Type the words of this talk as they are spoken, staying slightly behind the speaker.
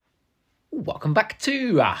Welcome back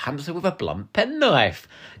to A Hamster with a Blunt Penknife.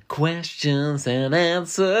 Questions and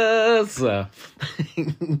answers. Well,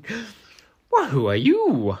 who are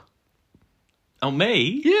you? Oh,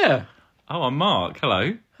 me? Yeah. Oh, I'm Mark.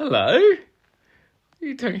 Hello. Hello? What are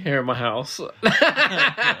you doing here in my house?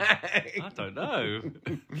 I don't know.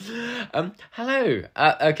 Hello.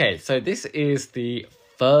 Okay, so this is the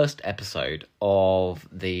first episode of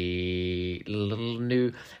the little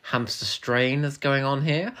new hamster strain that's going on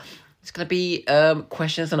here. It's going to be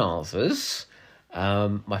questions and answers.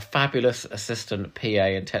 My fabulous assistant PA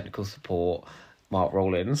and technical support, Mark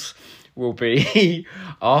Rollins, will be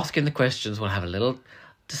asking the questions. We'll have a little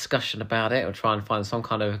discussion about it. We'll try and find some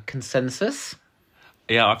kind of consensus.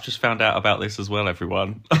 Yeah, I've just found out about this as well,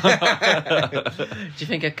 everyone. Do you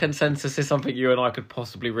think a consensus is something you and I could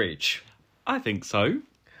possibly reach? I think so.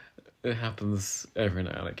 It happens every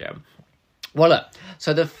now and again. Well, look,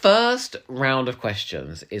 so the first round of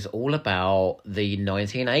questions is all about the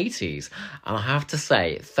 1980s. And I have to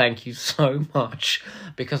say, thank you so much,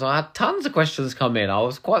 because I had tons of questions come in. I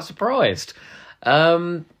was quite surprised.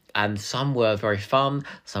 And some were very fun,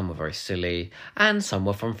 some were very silly, and some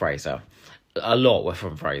were from Fraser. A lot were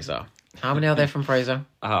from Fraser. How many are there from Fraser?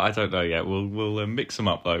 I don't know yet. We'll mix them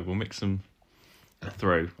up, though. We'll mix them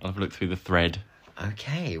through. I'll have a look through the thread.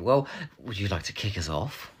 Okay, well, would you like to kick us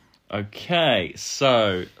off? Okay,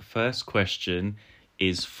 so first question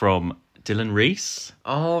is from Dylan Reese.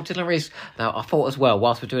 Oh, Dylan Reese. Now, I thought as well,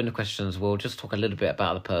 whilst we're doing the questions, we'll just talk a little bit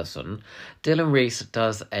about the person. Dylan Reese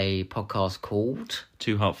does a podcast called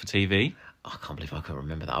Too Hot for TV. I can't believe I can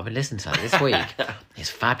remember that. I've been listening to that this week. It's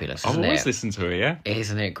fabulous, isn't it? I've always listened to it, yeah.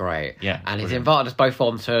 Isn't it great? Yeah. And he's invited us both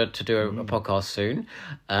on to do a podcast soon.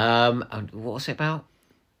 And what was it about?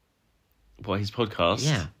 What, his podcast?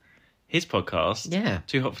 Yeah. His podcast? Yeah.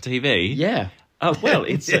 Too Hot for TV? Yeah. Oh, well,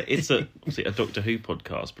 it's a Doctor Who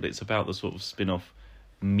podcast, but it's about the sort of spin-off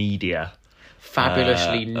media.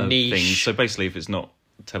 Fabulously of niche. things. So basically, if it's not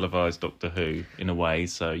televised Doctor Who, in a way,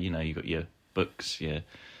 so, you know, you've got your books, your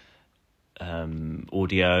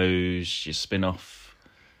audios, your spin-off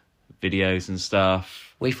videos and stuff.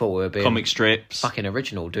 We thought we were being comic strips. fucking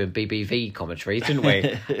original doing BBV commentary, didn't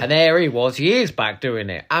we? And there he was years back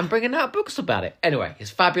doing it and bringing out books about it. Anyway,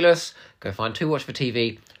 it's fabulous. Go find Too Watch for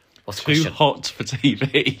TV. What's the Too question? Hot for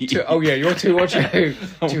TV. Oh yeah, you're too watch. Too my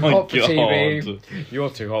hot for God. TV.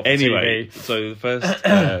 You're too hot for Anyway, TV. so the first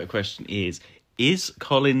question is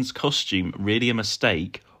Colin's costume really a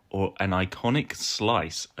mistake or an iconic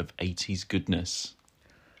slice of 80s goodness?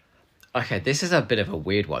 Okay, this is a bit of a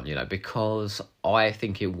weird one, you know, because I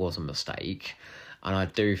think it was a mistake, and I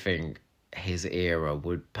do think his era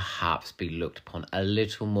would perhaps be looked upon a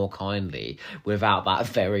little more kindly without that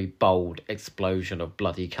very bold explosion of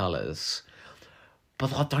bloody colours.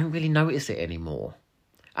 But I don't really notice it anymore.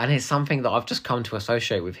 And it's something that I've just come to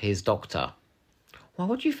associate with his Doctor. Well,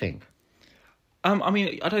 what do you think? I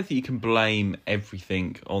mean, I don't think you can blame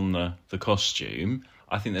everything on the costume.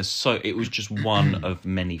 I think it was just one of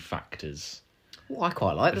many factors. Well, I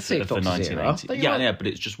quite like the Sixth Doctor's era. Yeah, but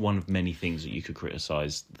it's just one of many things that you could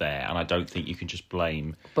criticise there, and I don't think you can just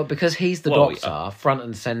blame... But because he's the Doctor, front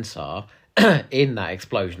and centre, in that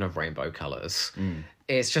explosion of rainbow colours,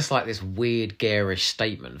 it's just like this weird, garish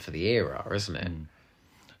statement for the era, isn't it?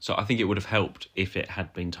 So I think it would have helped if it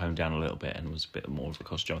had been toned down a little bit and was a bit more of a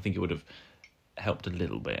costume. I think it would have helped a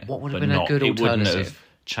little bit. What would have been a good alternative? It wouldn't have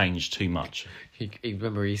changed too much.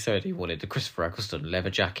 Remember he said he wanted the Christopher Eccleston leather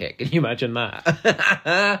jacket. Can you imagine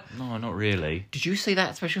that? No, not really. Did you see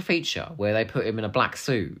that special feature where they put him in a black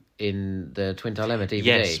suit in the Twin Dilemma DVD?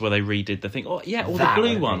 Yes, where they redid the thing. Oh, yeah, or That the would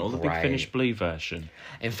blue have one, been or the Big great. Finish blue version.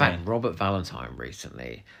 In fact, Robert Valentine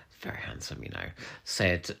recently, very handsome, you know,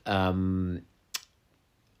 said that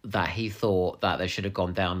he thought that they should have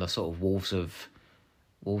gone down the sort of Wolves of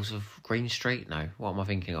Green Street? No, what am I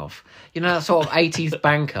thinking of? You know, that sort of 80s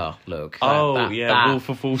banker look. Wolf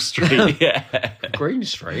of Wall Street, yeah. Green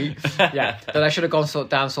Street? Yeah. That they should have gone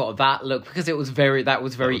down sort of that look, because that was very in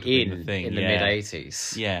the thing, in the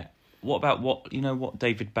mid-80s. Yeah. What about what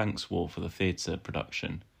David Banks wore for the theatre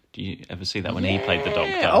production? Do you ever see that when he played the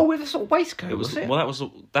Doctor? Oh, with a sort of waistcoat, was it? Well,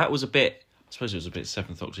 that was a bit... I suppose it was a bit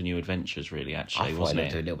Seventh Doctor New Adventures, really, actually, wasn't it? I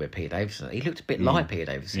thought he looked a little bit Peter Davison. He looked a bit like Peter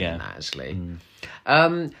Davison in that, actually.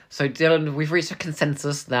 So, Dylan, we've reached a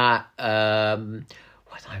consensus that... do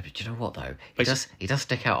you know what, though? He does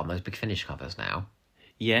stick out on those Big Finish covers now.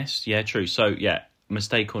 Yes, yeah, true. So, yeah,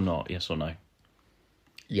 mistake or not, yes or no?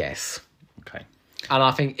 Yes. Okay. And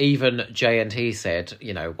I think even J&T said,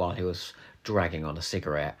 you know, while he was dragging on a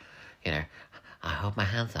cigarette, you know, I hold my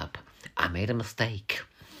hands up. I made a mistake.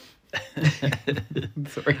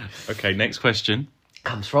 Sorry. Okay, next question.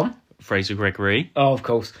 Comes from Fraser Gregory. Oh, of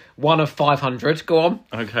course. 1 of 500. Go on.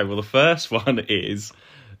 Okay, well, the first one is...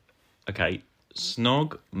 Okay,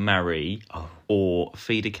 snog, marry, or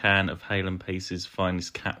feed a can of Hale and Pace's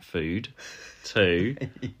finest cat food. 2,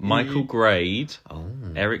 Michael Grade,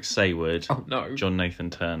 Eric Sayward, No. John Nathan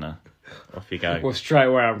Turner. Off you go. Well, straight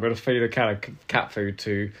away, I'm going to feed a can of cat food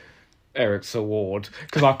to Eric's award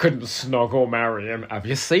because I couldn't snog or marry him. Have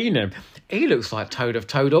you seen him? He looks like Toad of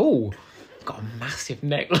Toad All. Got a massive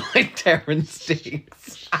neck like Terrence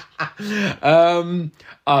Diggs. So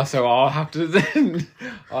I'll have to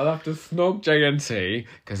snog JNT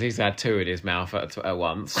because he's had 2 in his mouth at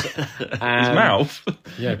once. His mouth?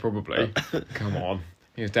 Yeah, probably. Come on.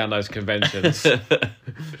 He was down those conventions.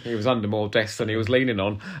 He was under more desks than he was leaning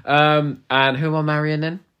on. And who am I marrying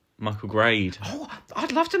then? Michael Grade. Oh,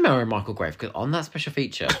 I'd love to marry Michael Grave because on that special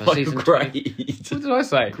feature for Michael season Grade. What did I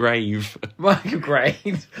say? Grave. Michael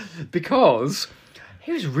Grave, because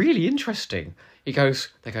he was really interesting. They goes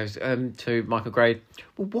to Michael Grave.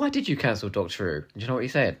 Well, why did you cancel Doctor Who? Do you know what he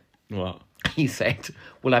said? What? He said,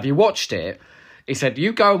 "Well, have you watched it?" He said,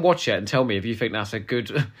 "You go and watch it and tell me if you think that's a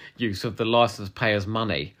good use of the licence payers'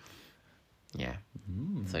 money." Yeah.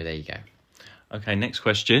 So there you go. Okay, next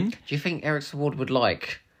question. Do you think Eric Saward would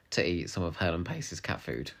like to eat some of Helen Pace's cat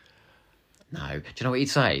food? No. Do you know what he'd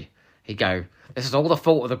say? He'd go, "This is all the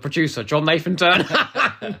fault of the producer, John Nathan Turner."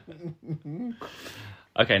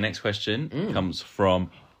 Okay, next question comes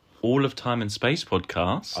from All of Time and Space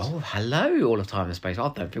podcast. Oh, hello, All of Time and Space. I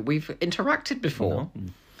don't think we've interacted before.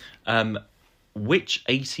 Which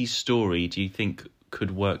 80s story do you think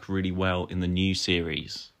could work really well in the new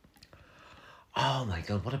series? Oh my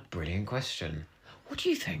God, what a brilliant question. What do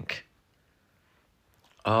you think?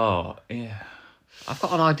 Oh, yeah. I've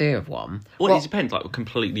got an idea of one. Well, it depends, like,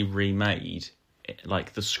 completely remade,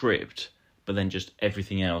 like, the script, but then just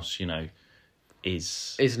everything else,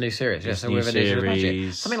 is a new series, yeah. It's So new with a new series budget.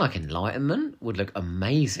 series. Something like Enlightenment would look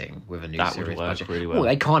amazing with a new That would series work budget. really well. Well,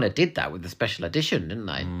 they kind of did that with the special edition, didn't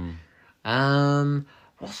they?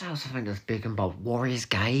 What's else I think that's big and bold? Warriors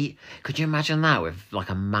Gate. Could you imagine that with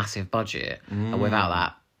like a massive budget and without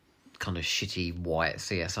that kind of shitty white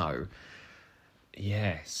CSO?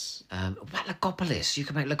 Yes. What about Legopolis? You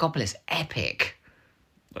could make Legopolis epic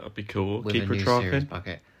That would be cool. with Keep a new her series talking.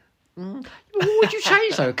 budget. What would you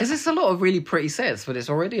change though? Because it's a lot of really pretty sets, but it's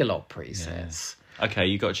already a lot of pretty sets. Okay,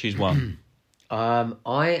 you got to choose one.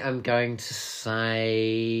 I am going to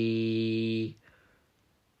say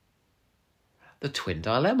the Twin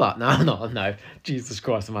Dilemma. No. Jesus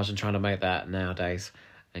Christ, imagine trying to make that nowadays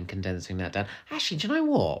and condensing that down. Actually, do you know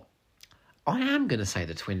what? I am going to say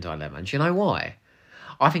the Twin Dilemma. And do you know why?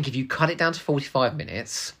 I think if you cut it down to 45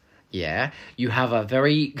 minutes, yeah, you have a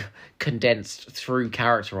very condensed through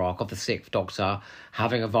character arc of the Sixth Doctor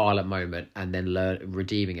having a violent moment and then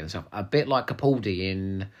redeeming himself. A bit like Capaldi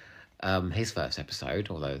in his first episode,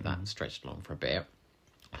 although that stretched along for a bit.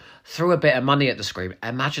 Threw a bit of money at the screen.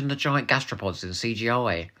 Imagine the giant gastropods in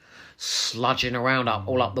CGI sludging around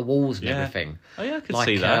all up the walls and everything. Oh, yeah, I could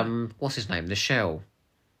see that. What's his name? The Shell.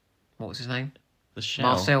 What was his name? The Shell.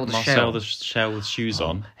 Marcel the Shell. Marcel the Shell with shoes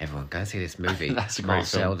on. Everyone go see this movie. That's a great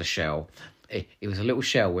Marcel film. the Shell. It was a little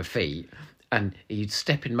shell with feet, and he'd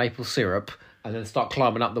step in maple syrup and then start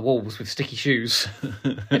climbing up the walls with sticky shoes.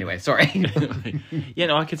 Anyway, sorry. Yeah,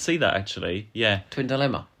 no, I could see that actually. Yeah. Twin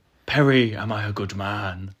Dilemma. Perry, am I a good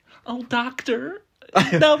man? Oh, doctor.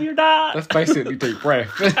 No, you're not. That's basically Deep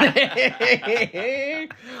Breath. But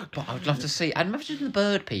I would love to see, and imagine the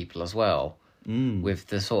bird people as well, with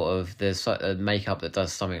the sort of the makeup that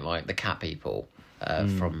does something like the cat people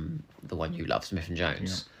from the one you love, Smith and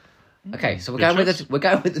Jones. Yeah. Okay, so we're going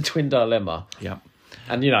with the Twin Dilemma. Yeah.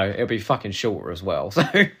 And it'll be fucking shorter as well. So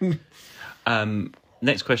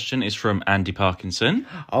Next question is from Andy Parkinson.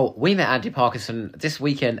 Oh, we met Andy Parkinson this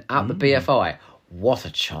weekend at the BFI. What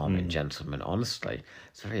a charming gentleman, honestly.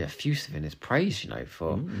 It's very effusive in his praise,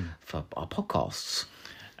 for our podcasts.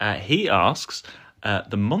 He asks,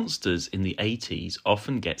 the monsters in the 80s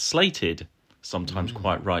often get slated, sometimes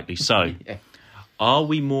quite rightly so. Yeah. Are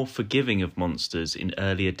we more forgiving of monsters in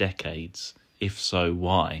earlier decades? If so,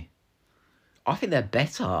 why? I think they're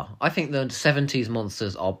better. I think the 70s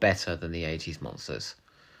monsters are better than the 80s monsters.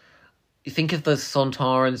 You think of the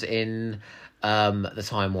Sontarans in The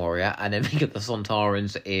Time Warrior, and then think of the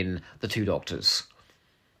Sontarans in The Two Doctors.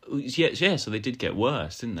 Yeah, so they did get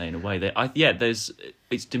worse, didn't they, in a way?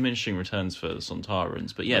 It's diminishing returns for the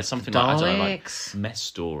Sontarans, but yeah, something like, I don't know, like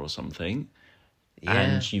Mestor or something. Yeah.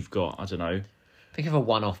 And you've got, I don't know... Think of a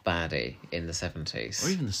one-off baddie in the 70s. Or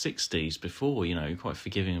even the 60s before, quite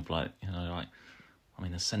forgiving of the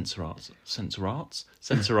Censorites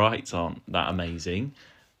aren't that amazing.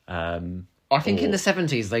 I think in the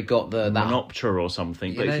 70s they got that. Menoptera or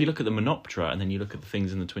something. But know- if you look at the Menoptera and then you look at the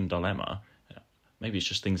things in the Twin Dilemma, maybe it's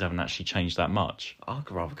just things haven't actually changed that much.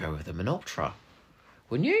 I'd rather go with the Menoptera.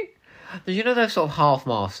 Wouldn't you? Did you know those sort of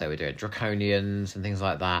half-masks they were doing? Draconians and things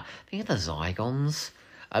like that. Think of the Zygons.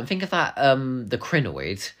 Think of that, the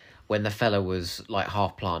Crinoid, when the fella was like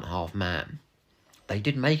half plant, half man. They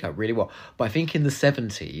did make her really well. But I think in the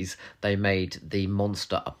 70s, they made the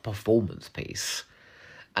monster a performance piece.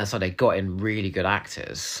 And so they got in really good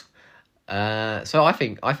actors. So I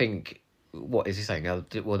think, what is he saying?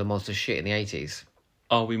 Well, the monster's shit in the 80s.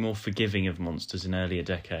 Are we more forgiving of monsters in earlier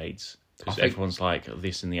decades? Because everyone's like,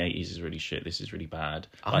 this in the 80s is really shit, this is really bad.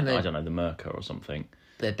 I don't know, the Merca or something.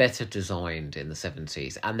 They're better designed in the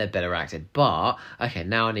 70s and they're better acted. But, okay,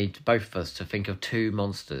 now I need both of us to think of two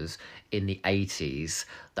monsters in the 80s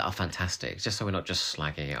that are fantastic, just so we're not just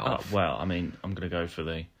slagging it off. Well, I mean, I'm going to go for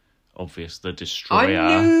the obvious, the Destroyer.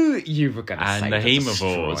 I knew you were going to say and the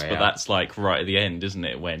Haemovores, Destroyer. but that's like right at the end, isn't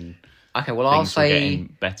it? When okay, well, I'll things were say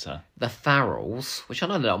getting better. the Tharals, which I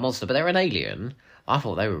know they're not a monster, but they're an alien. I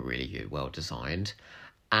thought they were really good, well designed.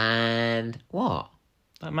 And what?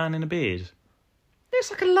 That man in a beard.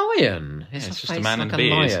 It's like a lion. It's a just face a man like in a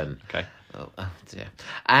beard. lion. Okay. Oh dear.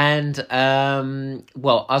 And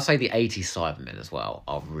well, I'll say the 80s Cybermen as well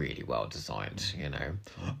are really well designed. You know.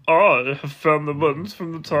 I have found the ones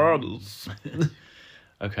from the TARDIS.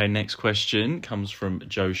 Okay, next question comes from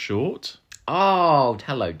Joe Short. Oh,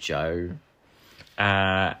 hello, Joe.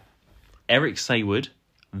 Eric Sayward,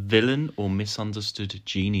 villain or misunderstood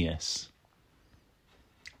genius?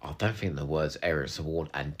 I don't think the words Eric Saward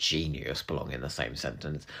and genius belong in the same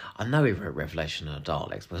sentence. I know he wrote Revelation of the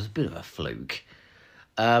Daleks, but it was a bit of a fluke.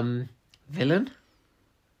 Villain?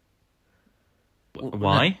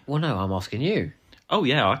 Why? No, I'm asking you. Oh,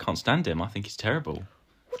 yeah, I can't stand him. I think he's terrible.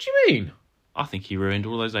 What do you mean? I think he ruined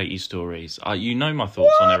all those 80s stories. You know my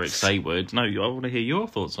thoughts on Eric Sayward. No, I want to hear your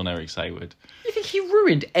thoughts on Eric Sayward. You think he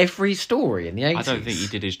ruined every story in the 80s? I don't think he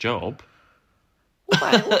did his job.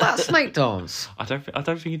 What about Snake Dance? I don't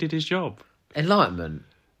think he did his job. Enlightenment?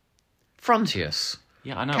 Frontiers?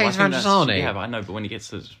 Yeah, I know. Case I think that's, Vangersani? yeah, but I know. But when he gets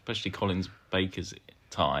to especially Collins Baker's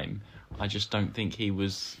time, I just don't think he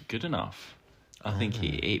was good enough. I think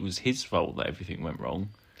it was his fault that everything went wrong.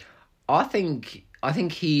 I think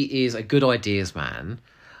he is a good ideas man.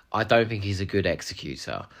 I don't think he's a good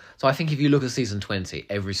executor. So I think if you look at season 20,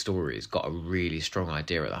 every story's got a really strong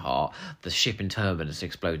idea at the heart. The ship in Terminus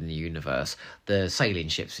exploding the universe, the sailing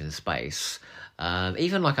ships in space,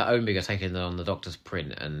 even like an Omega taking on the Doctor's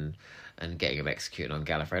print and getting him executed on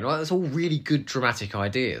Gallifrey. Well, that's all really good dramatic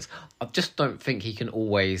ideas. I just don't think he can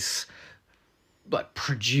always like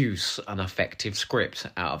produce an effective script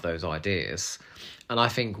out of those ideas. And I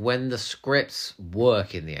think when the scripts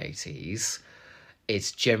work in the 80s,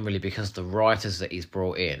 it's generally because the writers that he's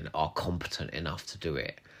brought in are competent enough to do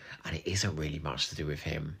it. And it isn't really much to do with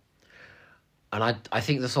him. And I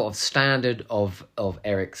think the sort of standard of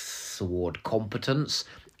Eric Saward competence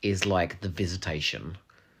is like The Visitation.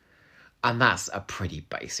 And that's a pretty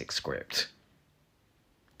basic script.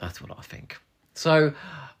 That's what I think. So,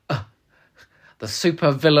 the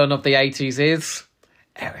super villain of the 80s is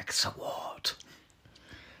Eric Saward.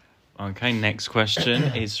 Okay, next question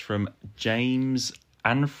is from James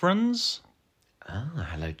Anfrans. Oh,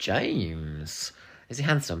 hello, James. Is he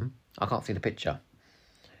handsome? I can't see the picture.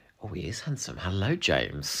 Oh, he is handsome. Hello,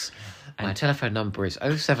 James. My telephone number is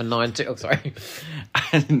 0792... Oh, sorry.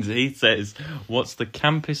 And he says, what's the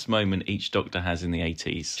campus moment each Doctor has in the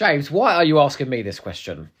 80s? James, why are you asking me this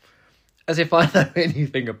question? As if I know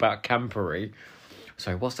anything about campery.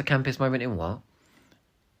 Sorry, what's the campus moment in what?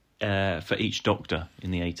 For each Doctor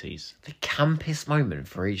in the 80s. The campus moment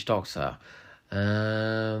for each Doctor.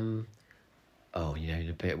 Oh, you know,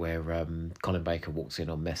 the bit where Colin Baker walks in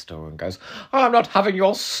on Mestor and goes, I'm not having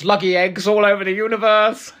your sluggy eggs all over the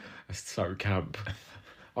universe. It's so camp.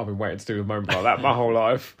 I've been waiting to do a moment like that my whole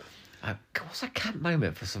life. What's a camp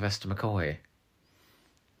moment for Sylvester McCoy?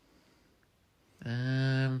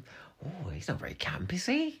 Oh, he's not very camp, is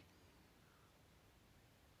he?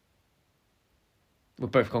 We've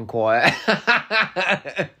both gone quiet.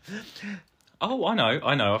 Oh, I know.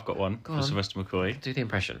 I've got one Go for on. Sylvester McCoy. Do the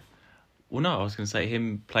impression. Well, no, I was going to say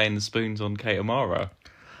him playing the spoons on Kate O'Mara.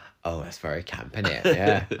 Oh, that's very camp, isn't it?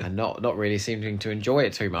 Yeah, and not really seeming to enjoy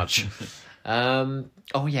it too much.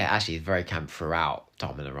 Oh yeah, actually, it's very camp throughout.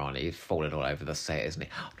 Tom and Arani, he's falling all over the set, isn't he?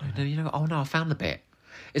 Oh no, I found the bit.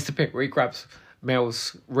 It's the bit where he grabs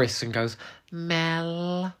Mel's wrist and goes,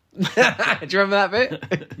 Mel. Do you remember that bit?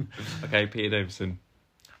 Okay, Peter Davison.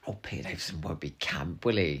 Oh, Peter Davison won't be camp,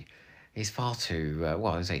 will he? He's far too, well,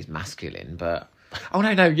 I would say he's masculine, but Oh, no,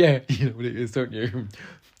 yeah. You know what it is, don't you?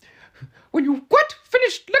 When you, what?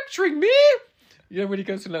 Finished lecturing me? You know, when he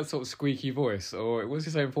goes in that sort of squeaky voice, or what's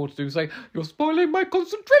he saying for to do? Say, you're spoiling my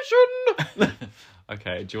concentration!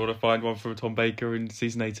 Okay, do you want to find one from Tom Baker in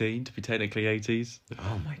season 18 to be technically 80s?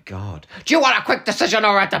 Oh, my God. Do you want a quick decision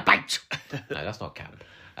or a debate? No, that's not camp.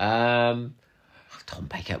 Tom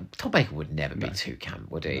Baker would never be too camp,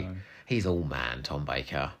 would he? No. He's all man, Tom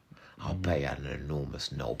Baker. I'll bet he had an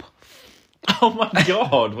enormous knob. Oh my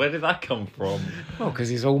God, where did that come from? Well, because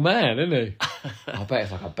he's all man, isn't he? I bet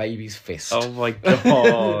it's like a baby's fist. Oh my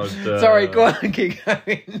God. Sorry, go on, keep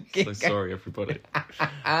going. Sorry, everybody.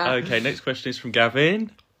 Okay, next question is from Gavin.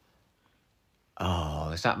 Oh,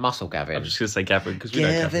 is that Muscle Gavin? I'm just going to say Gavin because we know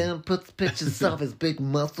Gavin. Gavin puts pictures of his big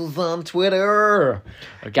muscles on Twitter.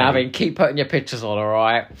 Okay. Gavin, keep putting your pictures on, all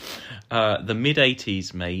right? The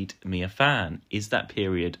mid-80s made me a fan. Is that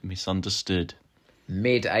period misunderstood?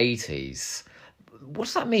 Mid-80s? What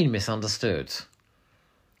does that mean, misunderstood?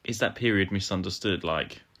 Is that period misunderstood?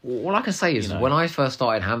 Like, all I can say is when I first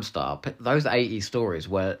started Hamster, those 80s stories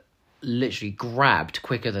were literally grabbed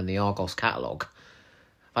quicker than the Argos catalogue.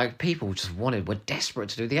 Like, people just were desperate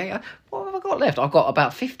to do the 80s. What have I got left? I've got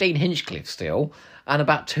about 15 Hinchcliffe still, and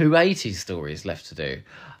about 2 80s stories left to do.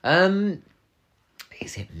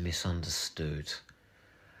 Is it misunderstood?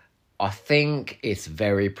 I think it's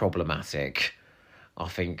very problematic. I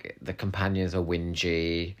think the companions are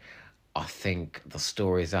whingy. I think the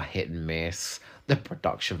stories are hit and miss. The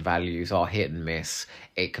production values are hit and miss.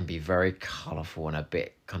 It can be very colourful and a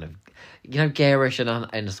bit kind of, garish and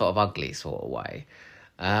in a sort of ugly sort of way.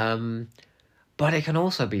 But it can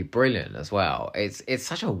also be brilliant as well. It's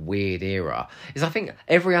such a weird era. I think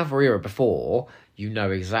every other era before, you know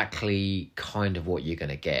exactly kind of what you're going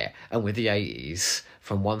to get. And with the 80s,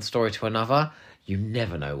 from one story to another, you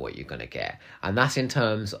never know what you're going to get. And that's in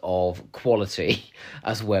terms of quality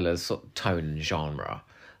as well as sort of tone and genre.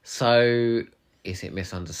 So, is it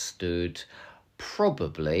misunderstood?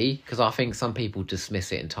 Probably, because I think some people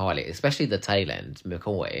dismiss it entirely, especially the tail end,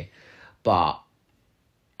 McCoy. But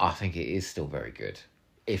I think it is still very good,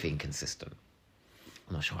 if inconsistent.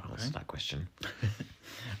 I'm not sure I answered that question.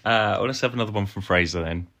 Well, let's have another one from Fraser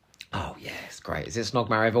then. Oh, yes, great. Is it Snog,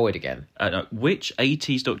 Marry, Avoid again? No. Which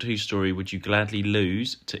 80s Doctor Who story would you gladly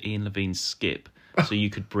lose to Ian Levine's Skip so you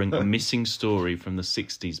could bring a missing story from the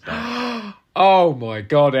 60s back? Oh, my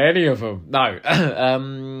God, any of them.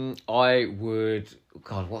 No. I would...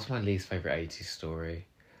 God, what's my least favourite 80s story?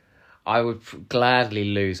 I would gladly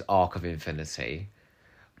lose Arc of Infinity.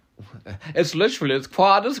 It's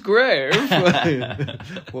quiet as grave.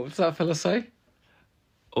 What was that fella say?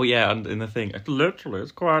 Oh, yeah, and in the thing, literally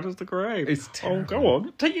as quiet as the grave. It's terrible. Oh, go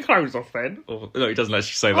on, take your clothes off then. Or, no, he doesn't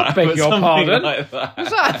actually say that. I beg your pardon. Like that. Was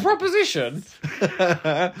that a proposition?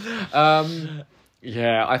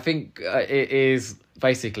 Yeah, I think it is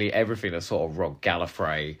basically everything that's sort of rock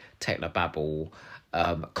Gallifrey, technobabble,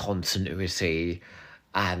 continuity,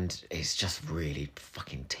 and it's just really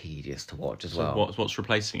fucking tedious to watch as well. What's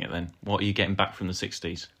replacing it then? What are you getting back from the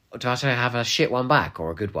 60s? Do I have a shit one back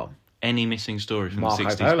or a good one? Any missing story from Marco the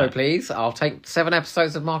 60s Polo, back? please. I'll take 7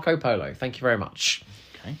 episodes of Marco Polo. Thank you very much.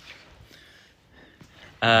 Okay.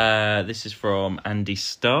 This is from Andy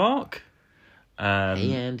Stark.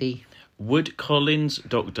 Hey, Andy. Would Colin's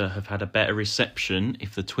Doctor have had a better reception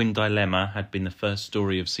if the Twin Dilemma had been the first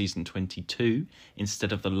story of season 22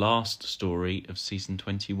 instead of the last story of season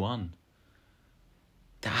 21?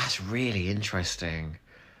 That's really interesting.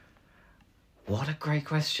 What a great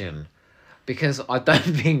question. Because I don't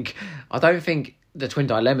think the Twin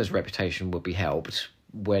Dilemma's reputation would be helped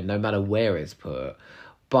when no matter where it's put.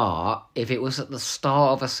 But if it was at the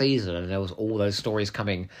start of a season and there was all those stories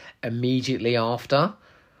coming immediately after,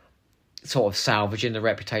 sort of salvaging the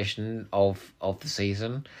reputation of the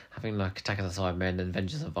season, having like Attack of the Cybermen and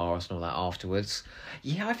Vengeance of Varus and all that afterwards,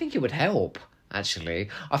 yeah, I think it would help, actually.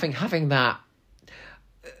 I think having that,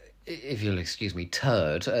 if you'll excuse me,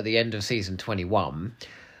 turd at the end of season 21...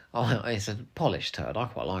 Oh, it's a polished turd. I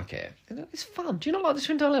quite like it. It's fun. Do you not like the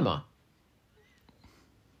Twin Dilemma?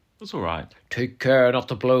 That's all right. Take care not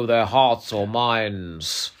to blow their hearts or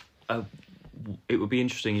minds. It would be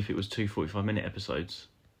interesting if it was 2 45-minute episodes,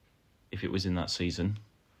 if it was in that season.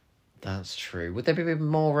 That's true. Would there be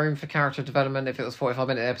more room for character development if it was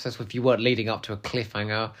 45-minute episodes if you weren't leading up to a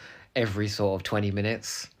cliffhanger every sort of 20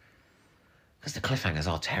 minutes? Because the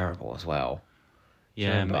cliffhangers are terrible as well.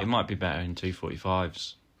 Yeah, but it might be better in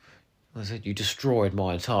 245s. Was it? You destroyed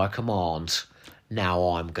my entire command. Now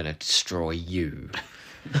I'm going to destroy you.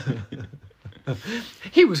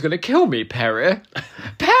 He was going to kill me, Perry.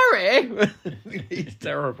 Perry! He's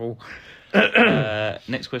terrible.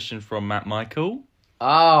 Next question from Matt Michael.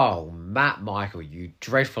 Oh, Matt Michael, you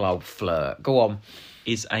dreadful old flirt. Go on.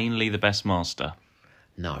 Is Ainley the best master?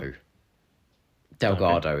 No.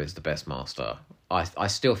 Delgado is the best master. I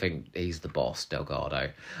still think he's the boss, Delgado.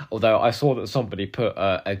 Although I saw that somebody put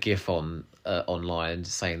a GIF on online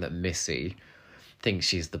saying that Missy thinks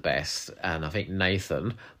she's the best, and I think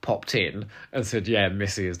Nathan popped in and said, yeah,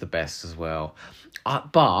 Missy is the best as well.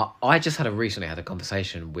 But I just recently had a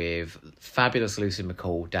conversation with fabulous Lucy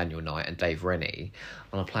McCall, Daniel Knight and Dave Rennie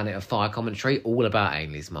on a Planet of Fire commentary all about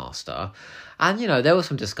Ainley's master. And, you know, there was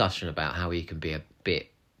some discussion about how he can be a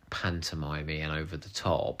bit pantomimey and over the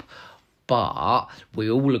top. But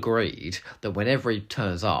we all agreed that whenever he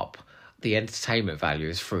turns up, the entertainment value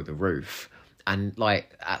is through the roof. And,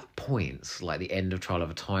 like, at points, like the end of Trial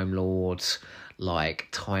of a Time Lord, like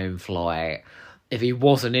Time Flight, if he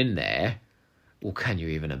wasn't in there, well, can you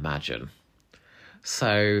even imagine?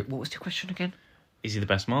 So, what was your question again? Is he the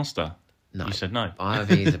best master? No. You said no. I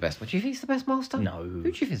think he's the best. Do you think he's the best master? No. Who do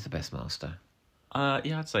you think is the best master?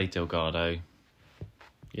 Yeah, I'd say Delgado.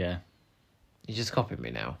 Yeah. You just copied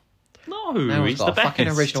me now. No, No one's he's got the a best. fucking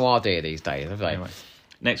original idea these days, have they? Anyway,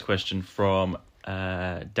 next question from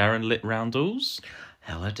Darren Lit Roundels.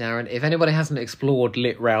 Hello, Darren. If anybody hasn't explored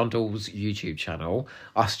Lit Roundels' YouTube channel,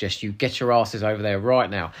 I suggest you get your asses over there right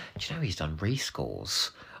now. Do you know he's done rescores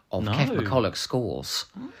of No. Kev McCulloch's scores?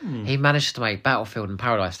 He managed to make Battlefield and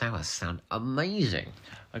Paradise Towers sound amazing.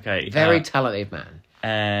 Okay. Very talented man.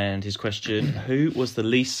 And his question, who was the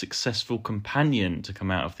least successful companion to come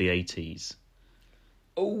out of the 80s?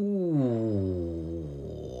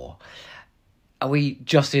 Ooh. Are we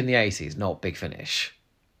just in the 80s, not Big Finish?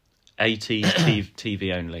 80s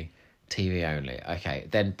TV only. TV only. Okay,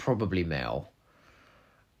 then probably Mel.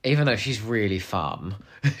 Even though she's really fun,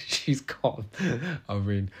 she's got. I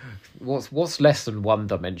mean, what's less than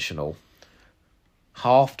one-dimensional?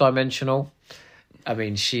 Half-dimensional. I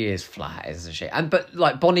mean, she is flat, isn't she? But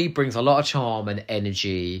like Bonnie brings a lot of charm and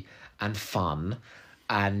energy and fun,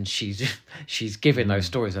 and she's giving those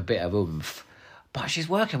stories a bit of oomph, but she's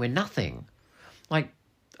working with nothing. Like,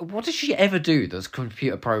 what does she ever do that's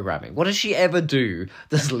computer programming? What does she ever do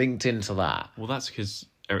that's linked into that? Well, that's because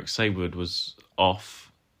Eric Saywood was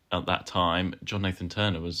off at that time. John Nathan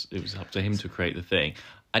Turner it was up to him to create the thing.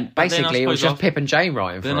 And but then I Basically, it was suppose just Pip and Jane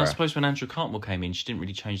writing for Then her. I suppose when Andrew Cartmel came in, she didn't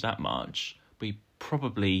really change that much. But he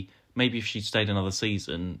probably, maybe if she'd stayed another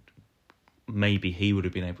season, maybe he would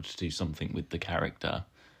have been able to do something with the character.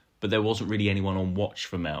 But there wasn't really anyone on watch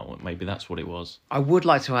for Mel. Maybe that's what it was. I would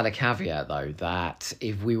like to add a caveat, though, that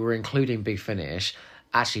if we were including Big Finish,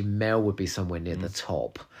 actually Mel would be somewhere near the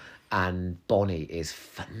top. And Bonnie is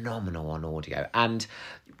phenomenal on audio. And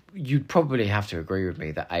you'd probably have to agree with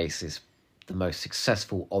me that Ace is the most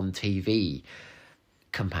successful on TV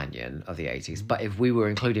companion of the 80s. But if we were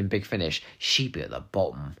including Big Finish, she'd be at the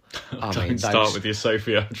bottom. Don't start with your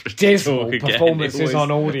Sophie Aldred dismal talk again. performances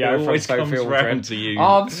on audio from always Sophie comes Aldred. round to you.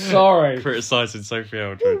 I'm sorry. Criticising Sophie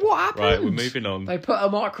Aldred. What happened? Right, we're moving on. They put a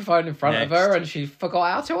microphone in front of Next. her and she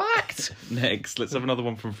forgot how to act. Next, let's have another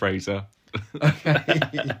one from Fraser.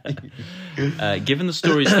 Given the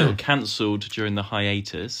stories that were cancelled during the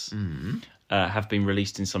hiatus have been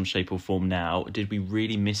released in some shape or form now, did we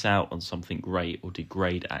really miss out on something great, or did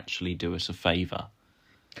Grade actually do us a favour?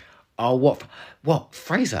 Oh, what,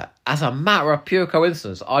 Fraser? As a matter of pure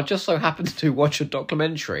coincidence, I just so happened to watch a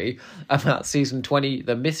documentary about season 20,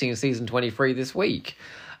 the missing season 23 this week,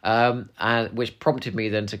 and which prompted me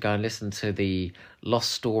then to go and listen to the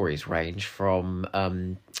Lost Stories range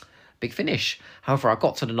from Big Finish. However, I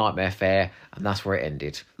got to the Nightmare Fair, and that's where it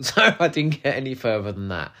ended. So I didn't get any further than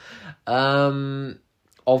that.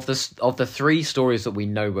 Of the three stories that we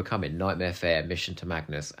know were coming, Nightmare Fair, Mission to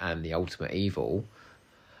Magnus, and The Ultimate Evil,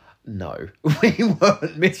 no, we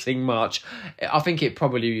weren't missing much. I think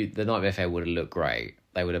the Nightmare Fair would have looked great.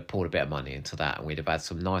 They would have poured a bit of money into that, and we'd have had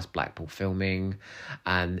some nice Blackpool filming,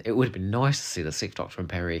 and it would have been nice to see the Sixth Doctor and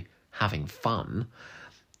Perry having fun.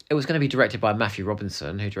 It was going to be directed by Matthew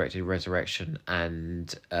Robinson, who directed Resurrection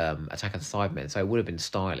and Attack of the Cybermen, so it would have been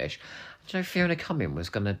stylish. Do you know Fiona Cumming was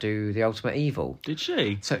going to do The Ultimate Evil? Did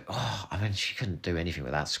she? So, she couldn't do anything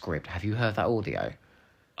with that script. Have you heard that audio?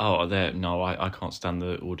 Oh, no, I can't stand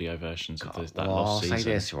the audio versions of that I'll lost season.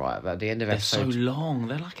 say this, right, but at the end of They're so episode... long.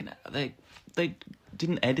 They're like they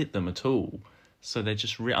didn't edit them at all, so they're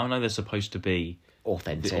just. I know they're supposed to be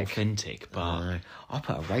authentic, but I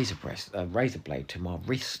put a razor blade to my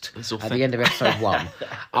wrist It's at authentic. the end of episode 1.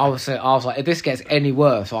 I was like, if this gets any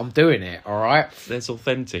worse, I'm doing it. All right. there's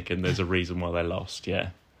authentic, and there's a reason why they're lost. Yeah.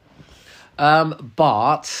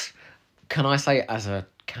 But can I say, as a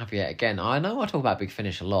caveat again. I know I talk about Big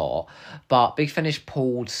Finish a lot, but Big Finish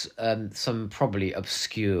pulled some probably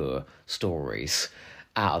obscure stories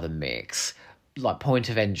out of the mix, like Point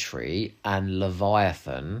of Entry and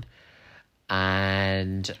Leviathan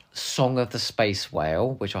and Song of the Space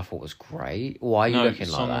Whale, which I thought was great. Why are you looking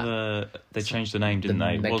like that? They changed the name, didn't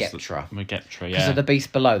they? Megaeptra. Megaeptra, yeah. Because of the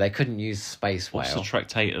Beast Below, they couldn't use Space Whale. What's the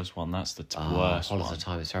Tractators one? That's the worst Hollows one. of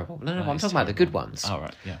Time is terrible. No, I'm talking about the good ones. Oh,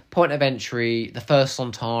 right, yeah. Point of Entry, The First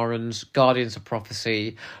Sontarans, Guardians of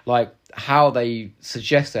Prophecy, like how they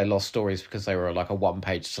suggest they're lost stories because they were like a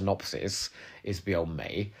one-page synopsis is beyond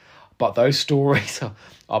me. But those stories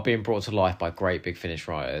are being brought to life by great Big Finish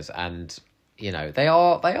writers, and you know they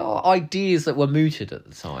are ideas that were mooted at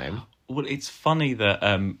the time. Well, it's funny that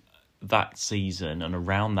that season and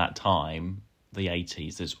around that time, the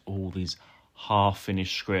 80s, there's all these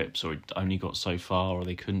half-finished scripts, or it only got so far, or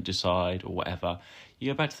they couldn't decide, or whatever.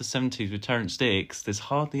 You go back to the 70s with Terrance Dicks, there's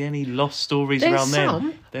hardly any lost stories There's around some.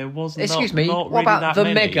 then. There was Excuse me, not what really about that The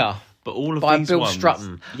many. Mega? But all of by these Bill ones,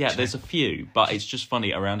 Strutton. yeah, there's a few, but it's just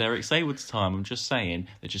funny. Around Eric Saywood's time, I'm just saying,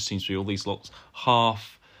 there just seems to be all these lots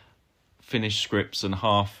half-finished scripts and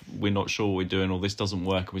half, we're not sure what we're doing, or this doesn't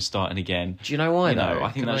work, and we're starting again. Do you know why, though?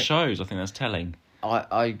 I think that shows. I think that's telling.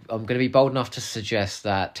 I'm going to be bold enough to suggest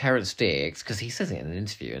that Terrance Dicks, because he says it in an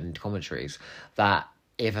interview and commentaries, that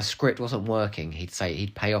if a script wasn't working, he'd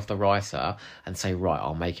pay off the writer and say, right,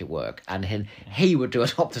 I'll make it work. And he would do a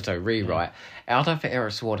top-to-toe rewrite. Yeah. I don't think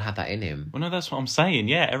Eric Saywood had that in him. Well, no, that's what I'm saying.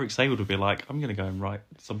 Yeah, Eric Saywood would be like, I'm going to go and write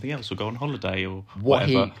something else or go on holiday or what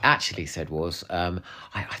whatever. He actually said was, I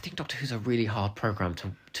think Doctor Who's a really hard programme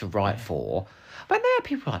to write for. But there are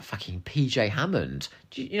people like fucking PJ Hammond,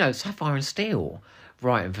 you know, Sapphire and Steel,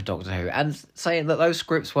 writing for Doctor Who and saying that those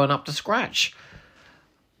scripts weren't up to scratch.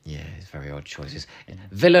 Yeah, it's very odd choices.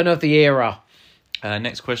 Villain of the era.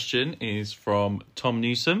 Next question is from Tom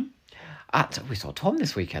Newsom. We saw Tom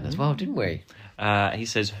this weekend as well, didn't we? He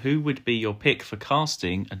says, who would be your pick for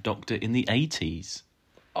casting a Doctor in the 80s?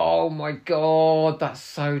 Oh my God, that's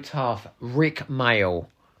so tough. Rick Mayall.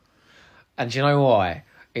 And do you know why?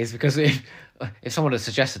 It's because if someone had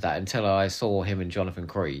suggested that until I saw him and Jonathan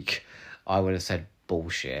Creek, I would have said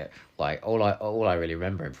bullshit. Like, all I really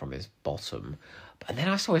remember him from is Bottom. And then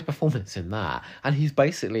I saw his performance in that, and he's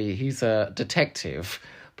a detective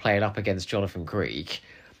playing up against Jonathan Creek.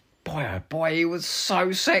 Boy, oh boy, he was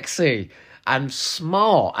so sexy and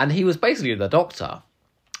smart, and he was basically the Doctor.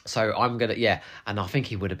 So and I think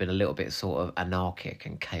he would have been a little bit sort of anarchic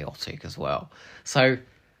and chaotic as well. So,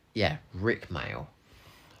 yeah, Rick Mayall.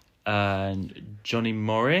 And Johnny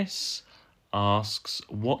Morris asks,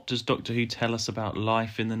 what does Doctor Who tell us about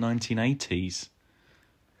life in the 1980s?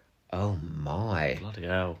 Oh my! Bloody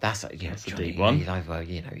hell! That's a deep one. Well,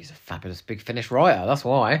 he's a fabulous Big Finish writer. That's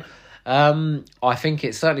why. I think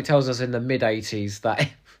it certainly tells us in the mid-80s that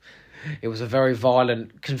it was a very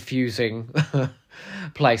violent, confusing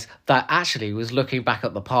place that actually was looking back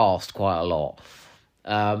at the past quite a lot.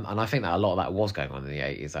 And I think that a lot of that was going on in the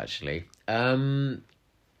 80s. Actually, I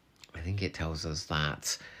think it tells us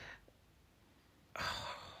that.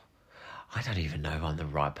 I don't even know if I'm the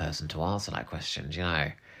right person to answer that question. Do you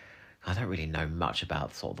know? I don't really know much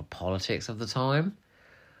about sort of the politics of the time.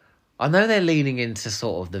 I know they're leaning into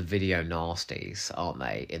sort of the video nasties, aren't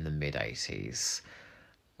they, in the mid-80s.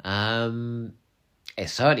 It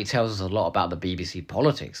certainly tells us a lot about the BBC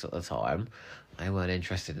politics at the time. They weren't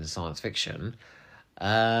interested in science fiction.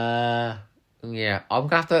 Yeah, I'm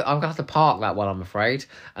gonna have to park that one, I'm afraid,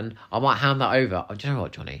 and I might hand that over. Do you know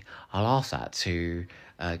what, Johnny? I'll ask that to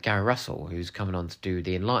Gary Russell, who's coming on to do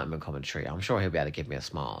the Enlightenment commentary. I'm sure he'll be able to give me a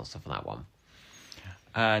smile and stuff on that one.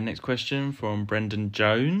 Next question from Brendan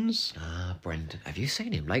Jones. Brendan, have you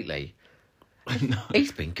seen him lately? No.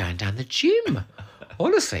 He's been going down the gym.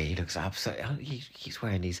 Honestly, he looks absolutely... He's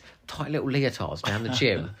wearing these tight little leotards down the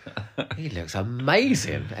gym. He looks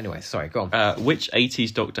amazing. Anyway, sorry, go on. Which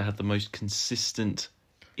 80s Doctor had the most consistent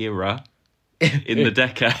era in the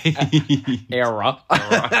decade? Era.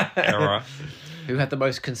 Era. Who had the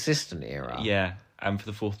most consistent era? Yeah, and for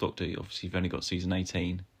the fourth Doctor, obviously you've only got season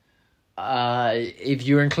 18. If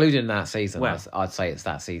you're including that season, Well, I'd say it's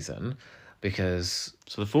that season, because...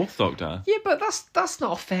 So the fourth Doctor? Yeah, but that's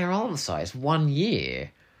not a fair answer. It's 1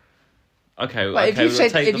 year. Okay, Like,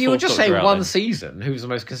 okay, if you were just saying one then. season, who's the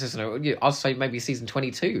most consistent? I'd say maybe season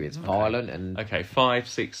 22. It's violent and... Okay, 5,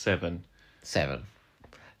 6, 7. 7.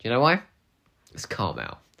 Do you know why? It's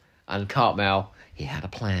Cartmel. And Cartmel... He had a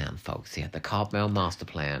plan, folks. He had the Cartmel master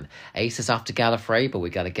plan. Ace is after Gallifrey, but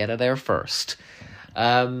we got to get her there first.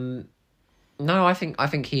 No, I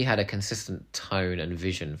think he had a consistent tone and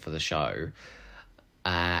vision for the show.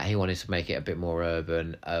 He wanted to make it a bit more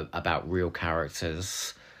urban, about real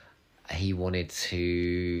characters. He wanted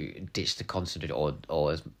to ditch the continuity,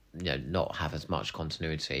 or not have as much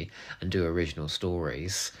continuity, and do original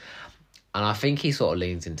stories. And I think he sort of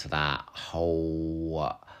leans into that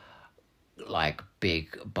whole, like,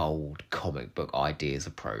 big, bold comic book ideas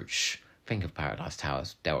approach. Think of Paradise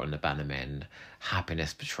Towers, Delta and the Bannermen,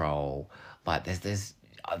 Happiness Patrol. Like, there's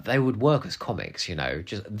they would work as comics,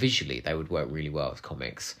 just visually they would work really well as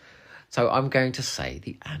comics. So I'm going to say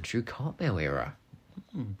the Andrew Cartmel era.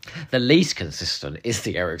 The least consistent is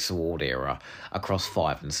the Eric Saward era across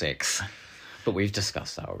 5 and 6. But we've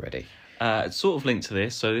discussed that already. It's sort of linked to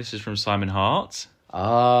this. So this is from Simon Hart.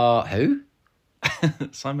 Who?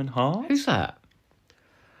 Simon Hart? Who's that?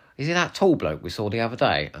 Is he that tall bloke we saw the other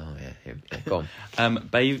day? Oh, yeah, him. Yeah, go on.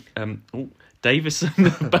 Davison,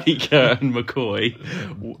 Baker and McCoy.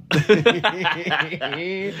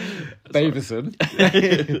 Davison.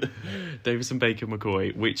 Davison, Baker,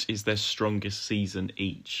 McCoy. Which is their strongest season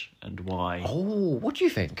each, and why? Oh, what do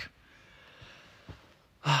you think?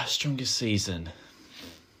 Strongest season.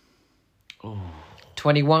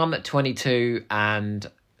 21, 22 and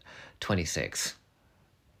 26.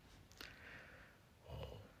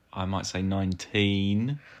 I might say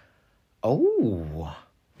 19. Oh,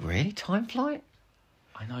 really? Time flight?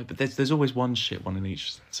 I know, but there's always one shit one in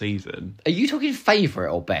each season. Are you talking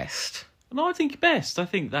favourite or best? No, I think best. I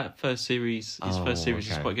think that first series, is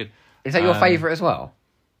quite good. Is that your favourite as well?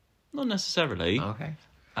 Not necessarily. Okay.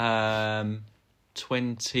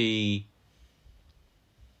 22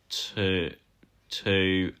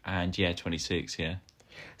 and 26, yeah.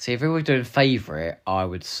 See, if we were doing favourite, I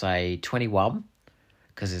would say 21,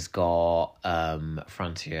 because it's got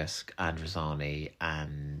Franciszek Androzani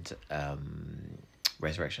and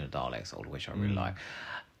Resurrection of Daleks, all of which I really like.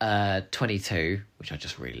 22, which I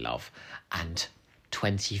just really love, and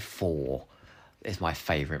 24 is my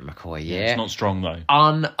favourite McCoy. Yeah, it's not strong though.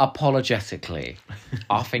 Unapologetically,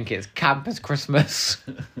 I think it's camp as Christmas.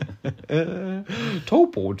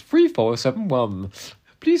 Tollboard 3471.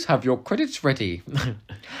 Please have your credits ready.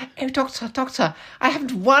 Oh, Doctor, I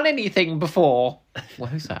haven't won anything before. Well,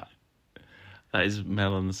 who's that? That is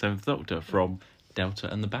Mel and the Seventh Doctor from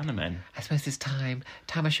Delta and the Bannermen. I suppose it's time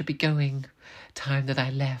I should be going. Time that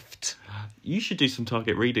I left. You should do some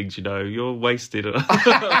target readings, You're wasted on Oh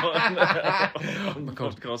my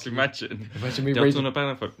God. podcast. Imagine me Delta reading. and the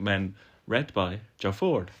Bannermen, read by Joe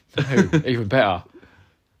Ford. Who? Even better.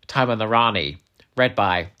 Time on the Rani, read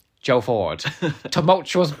by Joe Ford.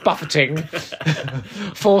 Tumultuous buffeting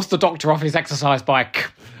forced the Doctor off his exercise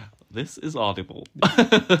bike. This is audible.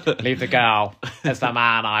 Leave the girl. It's the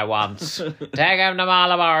man I want. Take him to my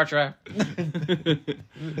laboratory.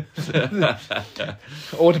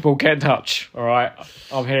 Audible, get in touch. All right,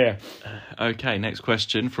 I'm here. Okay, next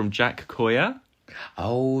question from Jack Coyer.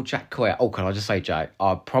 Oh, Jack Coyer. Oh, can I just say, Jack,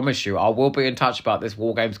 I promise you, I will be in touch about this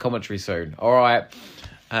War Games commentary soon. All right.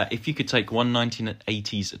 If you could take one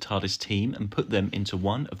 1980s TARDIS team and put them into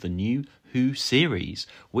one of the new Who series,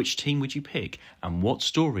 which team would you pick and what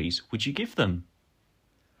stories would you give them?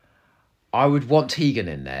 I would want Tegan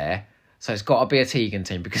in there, so it's got to be a Tegan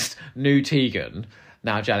team, because new Tegan,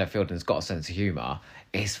 now Janet Fielding's got a sense of humour,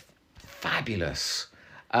 is fabulous.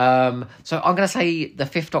 So I'm going to say the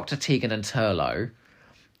Fifth Doctor, Tegan and Turlough.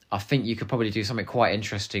 I think you could probably do something quite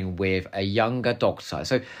interesting with a younger Doctor.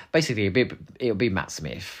 So basically, it'll be Matt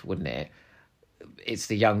Smith, wouldn't it? It's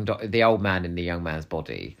the old man in the young man's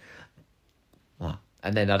body.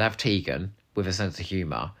 And then I'd have Tegan with a sense of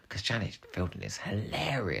humour, because Janet Fielding is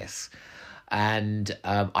hilarious. And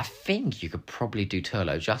I think you could probably do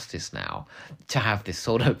Turlough justice now, to have this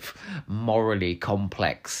sort of morally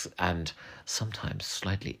complex and sometimes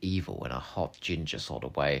slightly evil in a hot ginger sort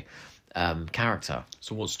of way character.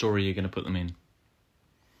 So what story are you going to put them in?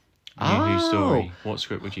 Who story? What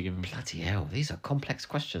script would you give them? Bloody hell, these are complex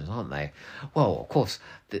questions, aren't they? Well, of course,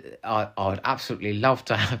 I would absolutely love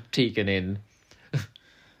to have Tegan in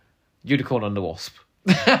Unicorn and the Wasp.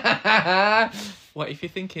 Well, if you're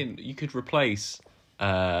thinking you could replace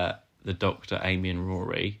the Doctor, Amy and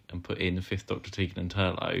Rory, and put in the Fifth Doctor, Tegan and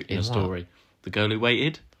Turlough in a story. The Girl Who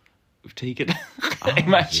Waited with Tegan.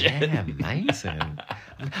 Imagine. Yeah, amazing.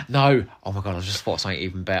 No, oh my God, I just thought of something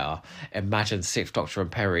even better. Imagine Sixth Doctor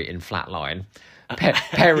and Perry in Flatline.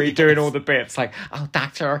 Perry doing all the bits, like, oh,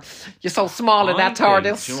 Doctor, you're so small in that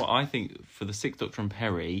TARDIS. Do you know what I think? For the Sixth Doctor and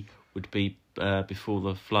Perry would be before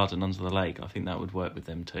the flood and under the lake. I think that would work with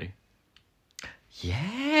them too.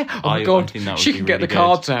 Yeah. Oh my God, I think that would she be can get really the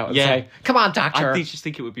cards out and say, come on, Doctor. I just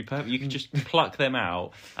think it would be perfect. You can just pluck them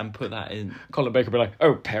out and put that in. Colin Baker would be like,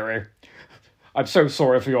 oh, Perry, I'm so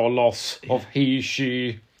sorry for your loss of he,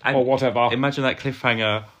 she, or whatever. Imagine that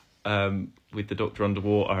cliffhanger with the Doctor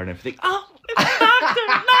underwater and everything. Oh, it's the Doctor!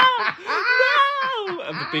 No!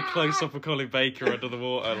 And the big close-up of Colin Baker under the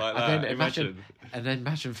water like that. And then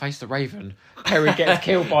imagine Face the Raven. Perry gets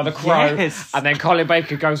killed by the crow. Yes. And then Colin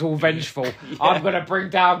Baker goes all vengeful. I'm going to bring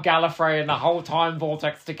down Gallifrey and the whole time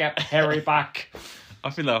vortex to get Perry back. I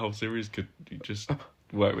think that whole series could just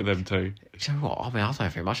work with them too. You know what? I mean, I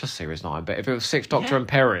don't think much of Series 9, but if it was Sixth Doctor and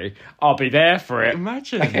Perry, I'll be there for it.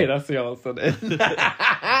 Imagine. Okay, that's the answer then.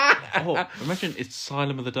 Imagine it's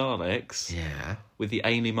Asylum of the Daleks. Yeah. With the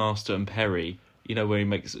Ainley Master and Perry. You know, where he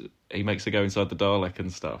makes her go inside the Dalek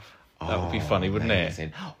and stuff. That would be funny, wouldn't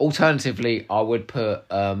it? Alternatively, I would put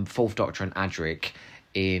Fourth Doctor and Adric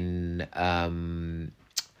in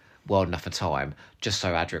World Enough for Time, just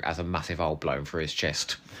so Adric has a massive hole blown through his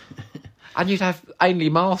chest. And you'd have Ainley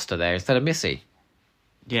Master there instead of Missy.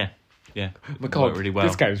 Yeah. My God, really well.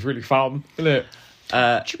 This game's really fun, isn't it? Do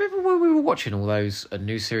you remember when we were watching all those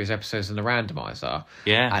new series episodes in the randomizer?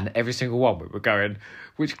 Yeah. And every single one we were going,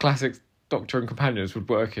 which classic Doctor and companions would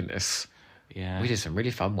work in this? Yeah. We did some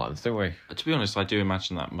really fun ones, didn't we? To be honest, I do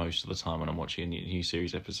imagine that most of the time when I'm watching a new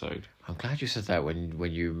series episode. I'm glad you said that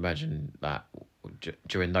when you imagine that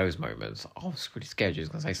during those moments. I was really scared you were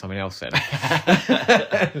going to say something else then.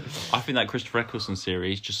 I think that Christopher Eccleston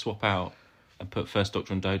series, just swap out and put First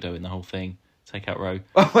Doctor and Dodo in the whole thing. Take out Roe.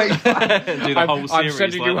 Oh my God. Do the whole series I'm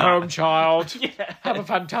sending like you that. home, child. Have a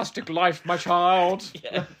fantastic life, my child.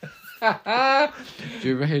 Yeah. Did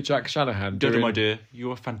you ever hear Jack Shanahan Dodo, doing... my dear,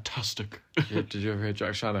 you are fantastic. Did you ever hear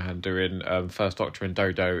Jack Shanahan doing First Doctor and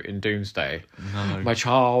Dodo in Doomsday? No. My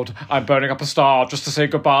child, I'm burning up a star just to say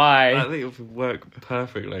goodbye. I think it would work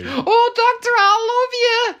perfectly. Oh, Doctor, I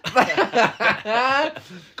love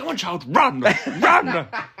you. Come on, child, run! Run! Run,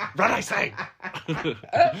 I say!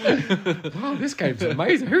 Wow, this game's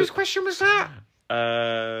amazing. Whose question was that?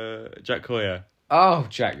 Jack Coyer. Oh,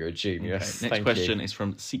 Jack, you're a genius. Okay, next question is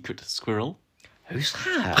from Secret Squirrel. Who's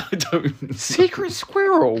that? I don't. Secret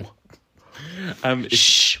Squirrel.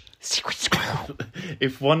 Shh! Secret Squirrel.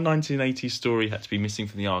 If one 1980s story had to be missing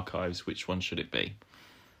from the archives, which one should it be?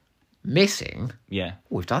 Missing? Yeah.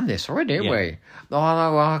 We've done this already, haven't we? Oh,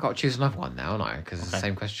 no, well, I've got to choose another one now, haven't I? Because it's the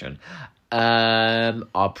same question.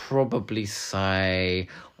 I'll probably say...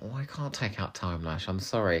 Oh, I can't take out Time Lash. I'm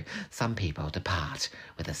sorry. Some people depart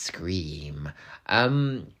with a scream.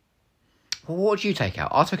 Well, what would you take out?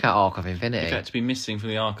 I took out Arc of Infinity. If it had to be missing from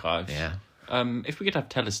the archives. Yeah. If we could have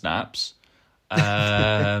telesnaps.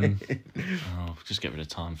 Just get rid of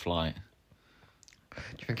Time Flight. Do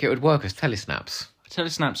you think it would work as telesnaps?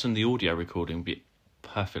 Telesnaps and the audio recording would be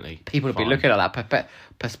perfectly People would be fine. looking at that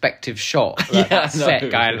perspective shot, Yeah, that set, no.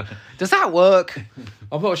 going, does that work?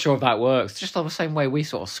 I'm not sure if that works. Just the same way we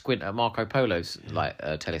sort of squint at Marco Polo's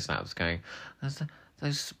telesnaps, going,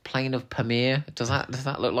 those plain of Pamir, does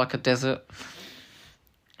that look like a desert?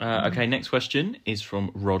 Okay, next question is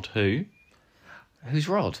from Rod Who. Who's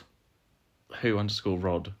Rod?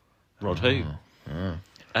 Who_Rod. Rod Who.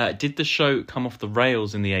 Did the show come off the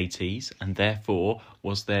rails in the 80s, and therefore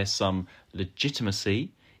was there some legitimacy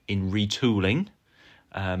in retooling?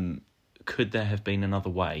 Could there have been another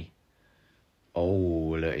way?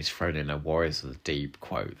 Oh, look, he's thrown in a Warriors of the Deep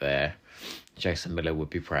quote there. Jason Miller would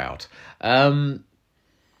be proud.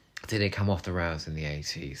 Did it come off the rails in the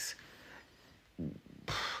 80s?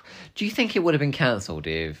 Do you think it would have been cancelled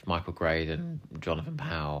if Michael Grade and Jonathan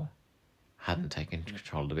Powell hadn't taken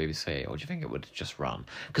control of the BBC, or do you think it would have just run?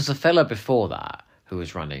 Because the fella before that, who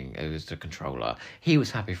was the controller, he was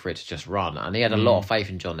happy for it to just run, and he had a lot of faith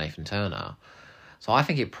in John Nathan Turner. So I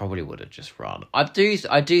think it probably would have just run. I do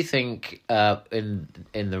think in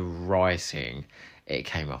the writing, it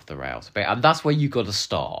came off the rails a bit, and that's where you got to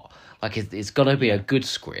start. Like it's got to be a good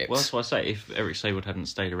script. Well, that's what I say. If Eric Saywood hadn't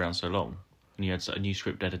stayed around so long, and you had a new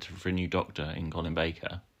script editor for a new Doctor in Colin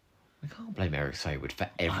Baker. We can't blame Eric Saywood for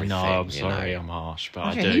everything. I know, I'm sorry, I'm harsh, but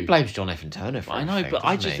I do. He blames John F. Turner for everything. I know, but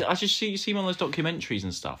doesn't I just see him on those documentaries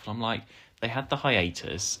and stuff, and I'm like, they had the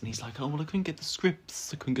hiatus, and he's like, oh, well, I couldn't get the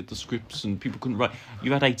scripts, and people couldn't write.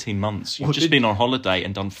 You had 18 months. You've just been on holiday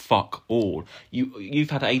and done fuck all. You've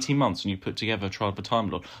had 18 months, and you put together a Trial of a Time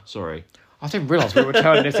Lord. Sorry. I didn't realise we were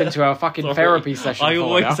turning this into a fucking therapy session. I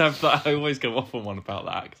always go off on one about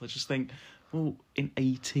that, because I just think, well, in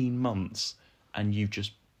 18 months, and you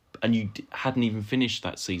hadn't even finished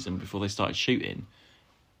that season before they started shooting.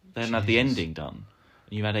 They hadn't had the ending done.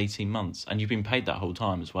 And you had 18 months, and you've been paid that whole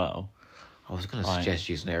time as well. I was going to suggest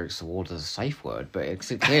using Eric Saward as a safe word, but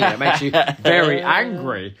clearly it makes you very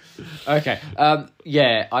angry. Okay,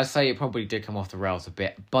 yeah, I say it probably did come off the rails a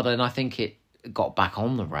bit, but then I think it got back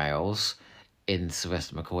on the rails in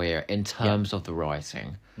Sylvester McCoy era in terms of the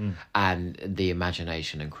writing and the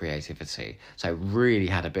imagination and creativity. So it really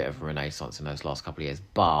had a bit of a renaissance in those last couple of years,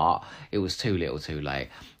 but it was too little too late.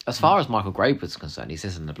 As far as Michael Grave was concerned, he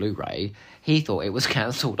says in the Blu-ray, he thought it was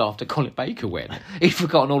cancelled after Colin Baker went. He'd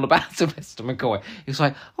forgotten all about Sylvester McCoy. He was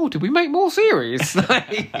like, oh, did we make more series?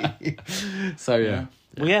 So, yeah.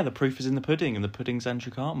 Well, yeah, the proof is in the pudding, and the pudding's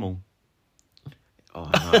Andrew Cartmel. Oh,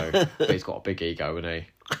 no. But he's got a big ego, hasn't he?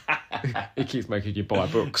 He keeps making you buy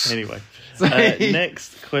books. Anyway,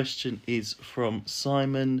 next question is from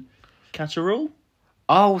Simon Catterall.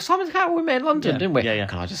 Oh, Simon Cowell we met in London, didn't we? Yeah.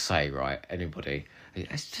 Can I just say, right, anybody,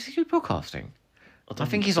 does he do podcasting? I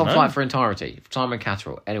think he's don't on know. Flight for Entirety. Simon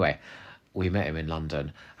Catterall. Anyway, we met him in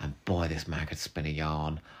London, and boy, this man could spin a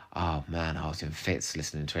yarn. Oh, man, I was in fits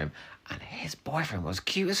listening to him. And his boyfriend was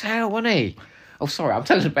cute as hell, wasn't he? Oh, sorry, I'm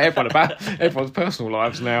telling everyone about everyone's personal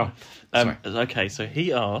lives now. Okay, so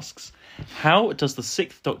he asks, how does the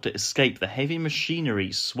Sixth Doctor escape the heavy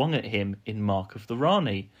machinery swung at him in Mark of the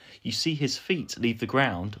Rani? You see his feet leave the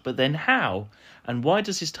ground, but then how? And why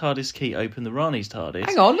does his TARDIS key open the Rani's TARDIS?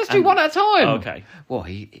 Hang on, let's do one at a time. Okay. Well,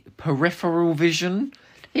 peripheral vision.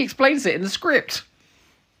 He explains it in the script.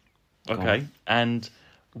 Okay, and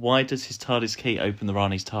why does his TARDIS key open the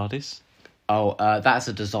Rani's TARDIS? Oh, that's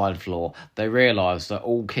a design flaw. They realised that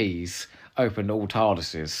all keys opened all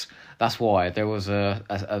TARDISes. That's why there was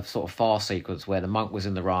a sort of far sequence where the monk was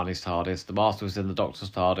in the Rani's TARDIS, the Master was in the Doctor's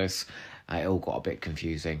TARDIS. It all got a bit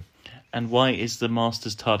confusing. And why is the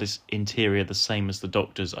Master's TARDIS interior the same as the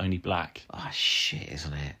Doctor's, only black? Oh, shit,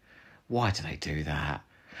 isn't it? Why do they do that?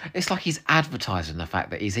 It's like he's advertising the fact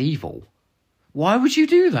that he's evil. Why would you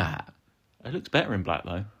do that? It looks better in black,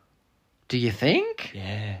 though. Do you think?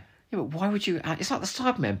 Yeah. Yeah, but why would you... It's like the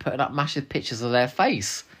Cybermen putting up massive pictures of their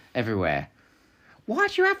face everywhere. Why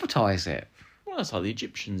do you advertise it? Well, that's like the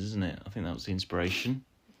Egyptians, isn't it? I think that was the inspiration.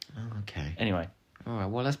 Oh, okay. Anyway. All right,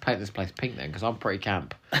 well, let's paint this place pink then, because I'm pretty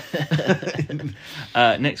camp.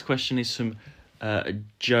 Next question is from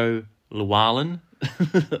Joe Llewellyn.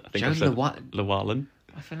 Joe Llewellyn.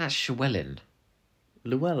 I think that's Llewellyn.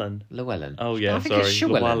 Llewellyn. Oh, yeah, I think sorry. it's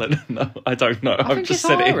Llewellyn. No, I don't know. I've think just it's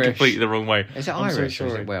said it Irish. completely the wrong way. Is it I'm so Irish or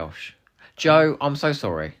is sorry. it Welsh? Joe, I'm so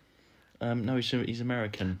sorry. No, he's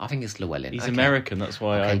American. I think it's Llewellyn. He's Okay. American, that's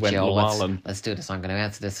why I went Joel, Llewellyn. let's do this. I'm going to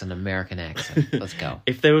answer this in an American accent. Let's go.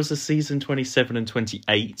 If there was a season 27 and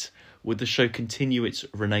 28, would the show continue its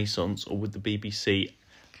renaissance, or would the BBC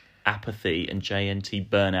apathy and JNT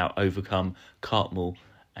burnout overcome Cartmel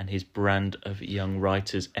and his brand of young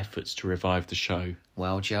writers' efforts to revive the show?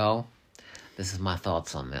 Well, Joel, this is my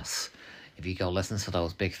thoughts on this. If you go listen to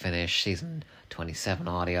those Big Finish season 27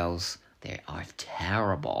 audios, they are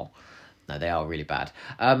terrible. No, they are really bad.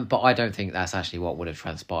 But I don't think that's actually what would have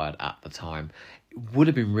transpired at the time. It would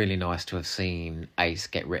have been really nice to have seen Ace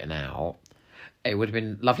get written out. It would have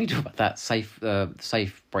been lovely to have that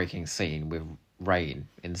safe breaking scene with Rain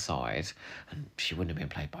inside, and she wouldn't have been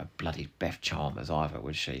played by bloody Beth Chalmers either,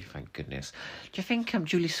 would she? Thank goodness. Do you think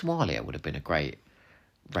Julie Smollett would have been a great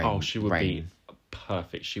Rain? She would be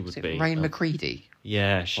perfect. She would Is it be Rain McCready?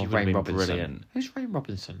 Yeah, she Or would have Rain been Robinson? brilliant. Who's Rain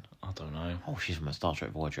Robinson? I don't know. Oh, she's from a Star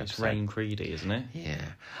Trek Voyager It's episode. Rain Creedy, isn't it?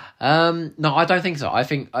 Yeah. No, I don't think so. I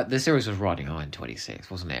think the series was riding high in 26,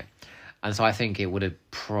 wasn't it? And so I think it would have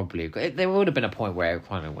probably... there would have been a point where it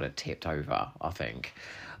kind of would have tipped over, I think.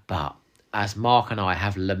 But as Mark and I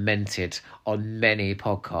have lamented on many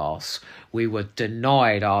podcasts, we were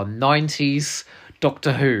denied our 90s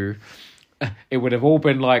Doctor Who. It would have all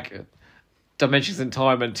been like Dimensions in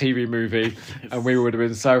Time and TV movie, and we would have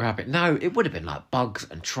been so happy. No, it would have been like Bugs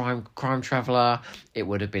and Crime Traveller. It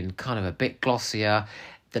would have been kind of a bit glossier.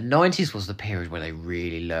 The 90s was the period where they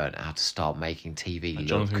really learned how to start making TV look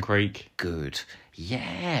Jonathan Creek. good.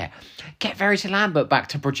 Yeah. Get Verity Lambert back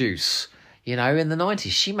to produce. You know, in the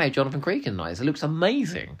 90s, she made Jonathan Creek in the 90s. It looks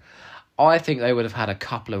amazing. I think they would have had a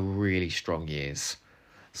couple of really strong years.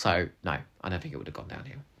 So, no, I don't think it would have gone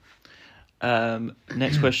downhill.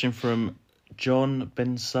 Next question from John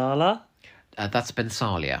Bensala. That's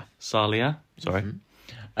Bensalia. Salia, sorry.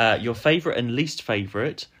 Mm-hmm. Your favourite and least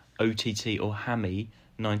favourite OTT or Hammy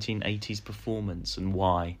 1980s performance, and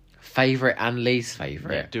why? Favourite and least Yeah,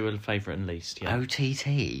 favourite? do a favourite and least, yeah.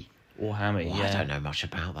 OTT? Or Hammy, Well, yeah. I don't know much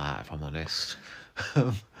about that, if I'm honest.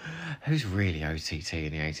 Who's really OTT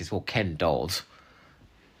in the 80s? Well, Ken Dodd.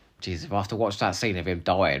 Jeez, if I have to watch that scene of him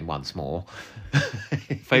dying once more.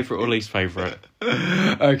 Favourite or least favourite?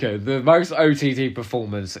 Okay, the most OTT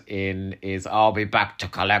performance is I'll Be Back to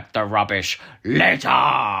Collect the Rubbish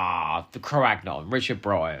Later! The Cro-Magnon, Richard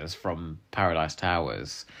Bryars from Paradise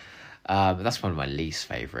Towers. That's one of my least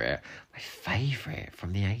favourite. My favourite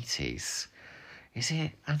from the 80s. Is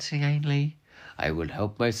it Anthony Ainley? I will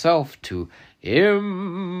help myself to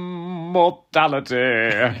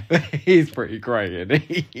immortality. He's pretty great, isn't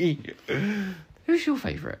he? Who's your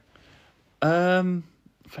favourite?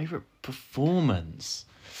 Favourite performance?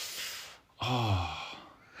 Oh,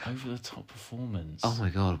 over the top performance. Oh my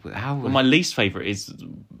god! How? Well, my least favourite is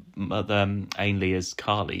Ainley as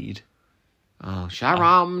Khalid. Oh,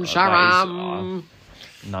 Sharam, Sharam.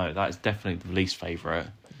 No, that is definitely the least favourite.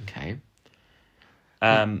 Okay.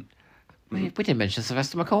 We didn't mention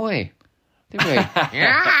Sylvester McCoy, did we?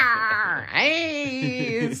 Yeah,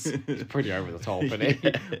 hey, he's pretty over the top, isn't he?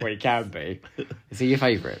 Well, he can be. Is he your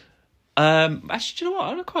favourite? Actually, do you know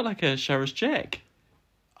what? I quite like a Sharaz Jek.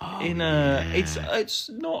 Oh, It's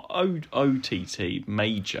not OTT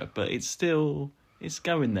major, but it's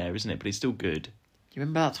going there, isn't it? But it's still good. You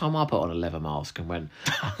remember that time I put on a leather mask and went,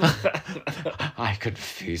 I could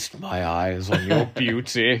feast my eyes on your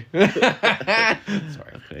beauty. Sorry.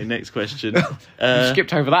 Okay, next question. You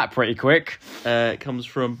skipped over that pretty quick. It comes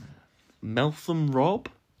from Meltham Rob.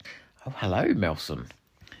 Oh, hello, Melson.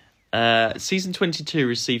 Season 22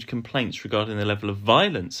 received complaints regarding the level of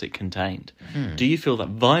violence it contained. Do you feel that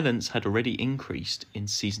violence had already increased in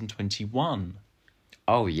season 21?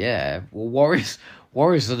 Oh, yeah. Well,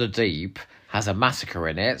 Warriors of the Deep has a massacre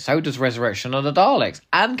in it. So does Resurrection of the Daleks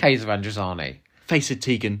and Caves of Androzani. Face it,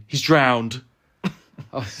 Tegan. He's drowned.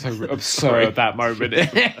 Oh, so absurd, that moment.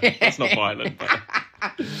 That's not violent, but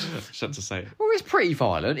I just had to say it. Well, it's pretty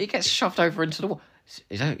violent. He gets shoved over into the water.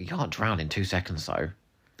 You can't drown in 2 seconds, though.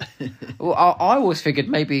 Well, I always figured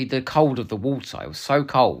maybe the cold of the water, it was so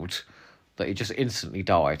cold that he just instantly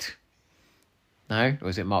died. No? Or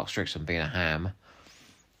was it Mark Strickland being a ham?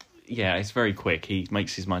 Yeah, it's very quick. He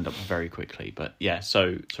makes his mind up very quickly. But yeah,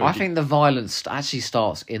 I think the violence actually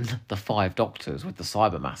starts in the Five Doctors with the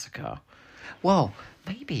Cyber Massacre. Well,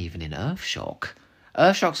 maybe even in Earthshock.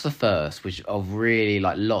 Earthshock's the first, which of really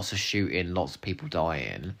like lots of shooting, lots of people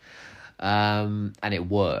dying. And it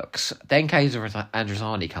works. Then Caves of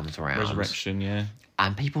Androzani comes around. Resurrection, yeah.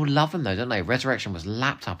 And people love them though, don't they? Resurrection was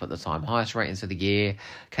lapped up at the time. Highest ratings of the year.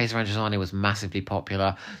 Caves of Androzani was massively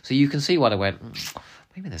popular. So you can see why they went,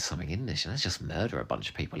 maybe there's something in this. Let's just murder a bunch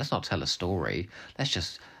of people. Let's not tell a story. Let's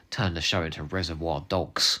just turn the show into Reservoir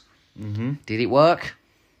Dogs. Mm-hmm. Did it work?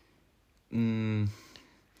 No,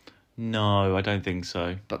 I don't think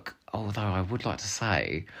so. But although I would like to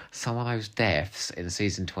say, some of those deaths in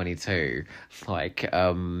season 22, like,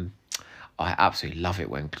 I absolutely love it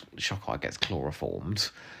when Shockwave gets chloroformed.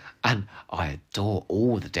 And I adore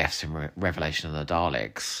all the deaths in Revelation of the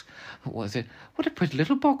Daleks. What is it? What a pretty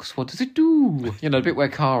little box. What does it do? You know, the bit where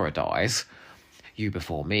Kara dies. You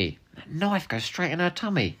before me. That knife goes straight in her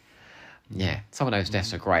tummy. Yeah, some of those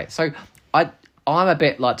deaths are great. So I'm a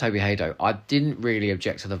bit like Toby Haydoe. I didn't really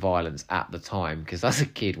object to the violence at the time because as a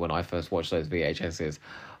kid, when I first watched those VHSs,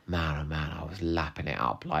 man, oh man, I was lapping it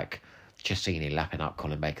up like Chestini lapping up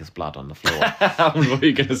Colin Baker's blood on the floor. What were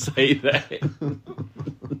you going to say there?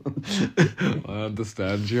 I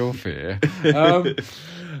understand your fear.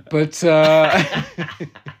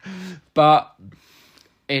 But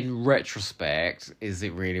in retrospect, is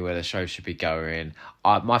it really where the show should be going?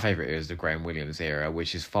 My favourite is the Graham Williams era,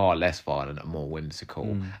 which is far less violent and more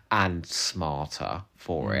whimsical and smarter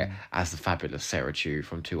for it, as the fabulous Sarah Chew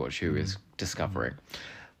from To Watch Who is discovering.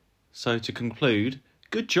 So to conclude,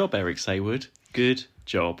 good job, Eric Saywood. Good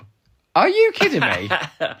job. Are you kidding me?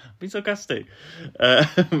 Be sarcastic.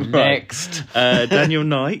 Next. Daniel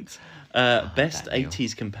Knight, best Daniel.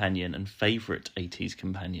 80s companion and favourite 80s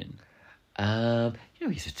companion.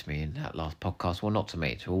 He said to me in that last podcast, well, not to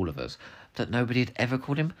me, to all of us, that nobody had ever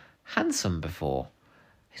called him handsome before.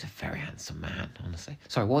 He's a very handsome man, honestly.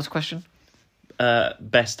 Sorry, what was the question?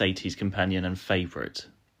 Best 80s companion and favourite.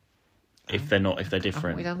 If they're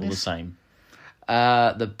different or the same.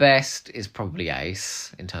 The best is probably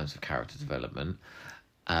Ace in terms of character development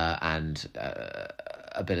and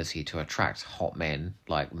ability to attract hot men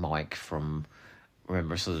like Mike from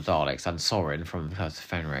Remembrance of the Daleks and Soren from Curse of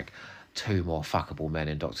Fenric. 2 more fuckable men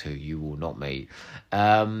in Doctor Who you will not meet.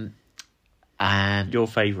 And your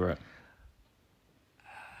favourite?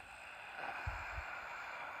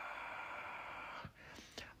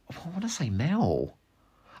 I want to say Mel.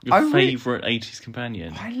 Your favourite 80s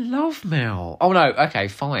companion? I love Mel. Oh, no. Okay,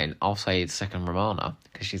 fine. I'll say it's second Romana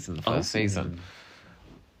because she's in the first season.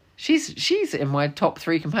 She's in my top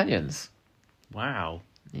 3 companions. Wow.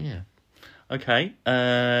 Yeah. Okay.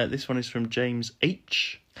 This one is from James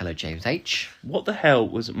H. Hello, James H. What the hell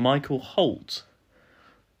was Michael Holt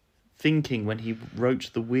thinking when he wrote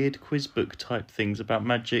the weird quiz book type things about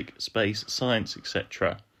magic, space, science,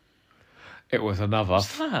 etc.? It was another.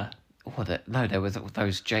 What's that? No, there was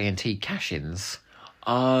those J&T cash-ins.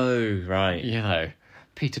 Oh, right. You know,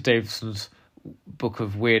 Peter Davison's Book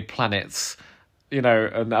of Weird Planets, you know,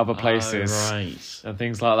 and other places. Oh, right. And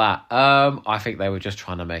things like that. I think they were just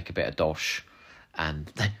trying to make a bit of dosh,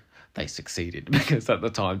 and they succeeded, because at the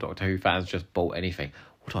time Doctor Who fans just bought anything.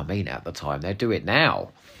 What do I mean at the time? They do it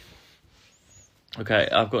now. Okay,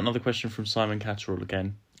 I've got another question from Simon Catterall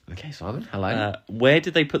again. Okay, Simon, hello. Where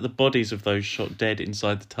did they put the bodies of those shot dead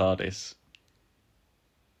inside the TARDIS?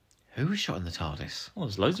 Who was shot in the TARDIS? Well,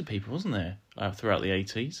 there's loads of people, wasn't there, throughout the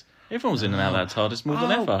 80s? Everyone was in and out of that TARDIS more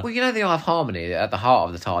than ever. Well, you know, the Eye of Harmony at the heart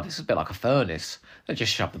of the TARDIS is a bit like a furnace. They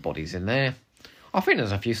just shove the bodies in there. I think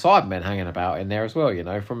there's a few Cybermen hanging about in there as well, you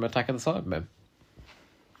know, from Attack of the Cybermen.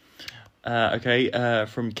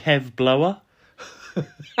 From Kev Blower.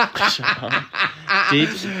 Shut up. Do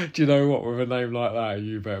you know what, with a name like that,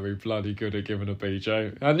 you better be bloody good at giving a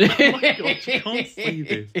BJ. Oh my God, you can't say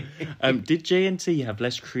this. Did JNT have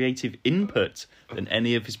less creative input than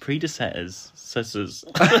any of his predecessors?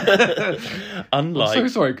 Unlike, I'm so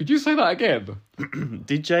sorry, could you say that again?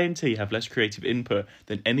 Did JNT have less creative input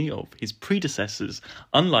than any of his predecessors?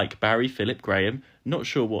 Unlike Barry Philip Graham, not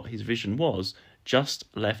sure what his vision was, just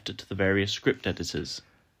left to the various script editors.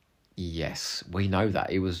 Yes, we know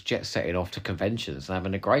that. He was jet setting off to conventions and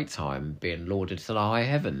having a great time, being lauded to the high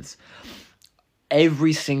heavens.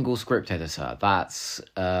 Every single script editor, that's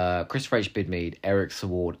Christopher H. Bidmead, Eric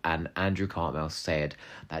Saward, and Andrew Cartmel, said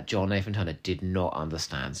that John Nathan Turner did not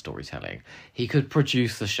understand storytelling. He could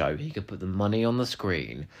produce the show, he could put the money on the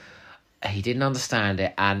screen. He didn't understand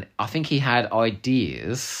it, and I think he had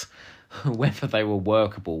ideas. Whether they were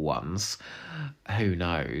workable ones, who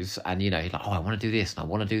knows? And, you know, he's like, I want to do this, and I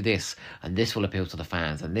want to do this, and this will appeal to the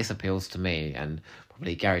fans, and this appeals to me. And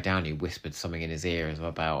probably Gary Downey whispered something in his ear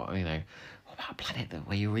about, you know, about a planet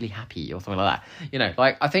where you're really happy, or something like that. You know,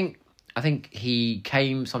 like, I think he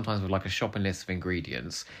came sometimes with like a shopping list of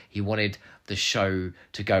ingredients. He wanted the show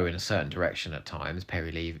to go in a certain direction at times.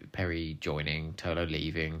 Perry joining, Turlo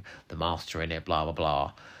leaving, the Master in it, blah, blah,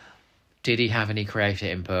 blah. Did he have any creative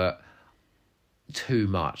input? Too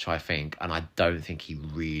much, I think, and I don't think he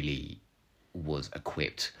really was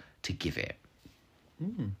equipped to give it.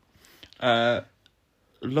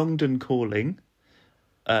 Longdon Calling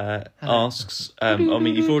asks, I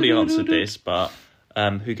mean, you've already answered this, but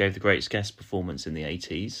who gave the greatest guest performance in the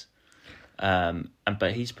 80s?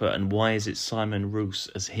 But he's put, and why is it Simon Roos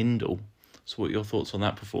as Hindle? So what are your thoughts on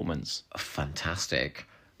that performance? Fantastic.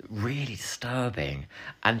 Really disturbing.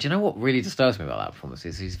 And do you know what really disturbs me about that performance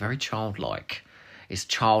is he's very childlike. It's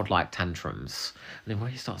childlike tantrums. And then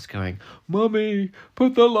when he starts going, Mummy,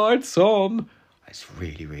 put the lights on, it's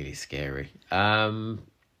really, really scary. Who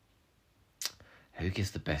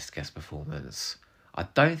gives the best guest performance? I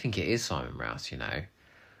don't think it is Simon Rouse, you know.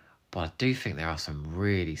 But I do think there are some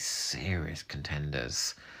really serious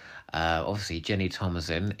contenders. Obviously, Jenny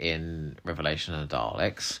Thomason in Revelation of the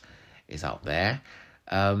Daleks is up there.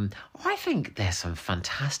 I think there's some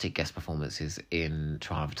fantastic guest performances in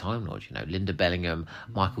Trial of a Time Lord, you know, Linda Bellingham,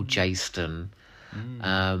 Michael Jaston,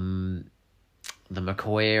 the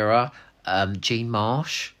McCoy era, Jean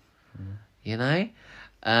Marsh, you know.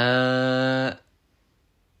 The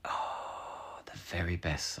very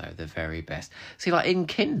best, though, the very best. See, like in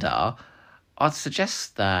Kinder, I'd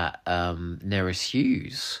suggest that Neris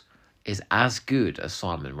Hughes is as good as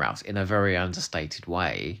Simon Rouse in a very understated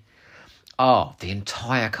way. Oh, the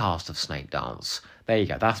entire cast of Snake Dance. There you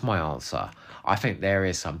go. That's my answer. I think there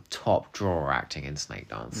is some top drawer acting in Snake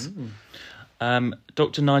Dance.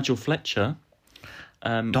 Dr. Nigel Fletcher.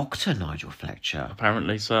 Dr. Nigel Fletcher.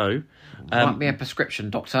 Apparently so. Write me a prescription,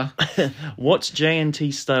 doctor. What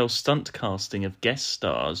JNT style stunt casting of guest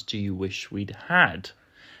stars do you wish we'd had?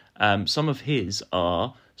 Some of his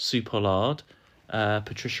are Sue Pollard,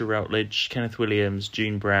 Patricia Routledge, Kenneth Williams,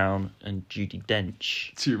 June Brown, and Judi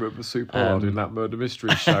Dench. Do you remember Sue Pollard in that murder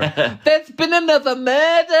mystery show? There's been another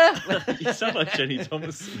murder! You sound like Jenny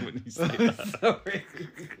Thomason when you say that. Sorry.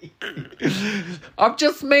 I've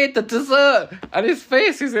just made the dessert, and his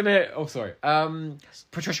face is in it. Oh, sorry.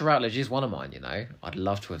 Patricia Routledge is one of mine, you know. I'd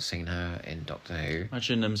love to have seen her in Doctor Who.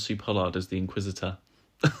 Imagine Sue Pollard as the Inquisitor.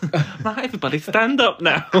 Right, everybody, stand up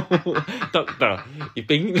now. Doctor, you've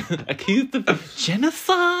been accused of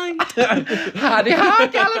genocide. Howdy hi,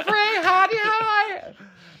 Gallifrey. Howdy hi.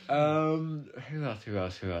 Who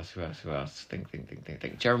else?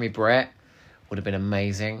 Think. Jeremy Brett would have been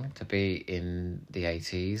amazing to be in the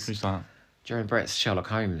 80s. Who's that? Jeremy Brett's Sherlock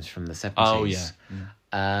Holmes from the 70s. Oh, yeah.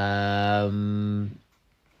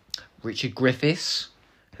 Richard Griffiths,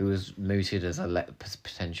 who was mooted as a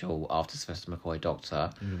potential after Sylvester McCoy Doctor,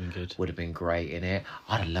 Would have been good. would have been great in it.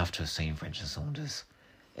 I'd have loved to have seen French and Saunders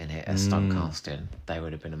in it as stunt casting. They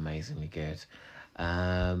would have been amazingly good.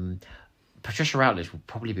 Patricia Routledge would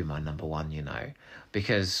probably be my number one, you know,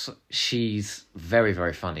 because she's very,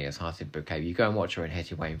 very funny as Hearted Bouquet. You go and watch her in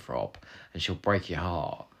Hetty Wainthropp and she'll break your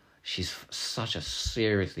heart. She's such a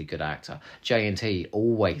seriously good actor. J&T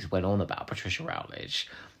always went on about Patricia Routledge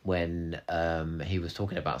when he was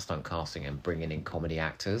talking about stunt casting and bringing in comedy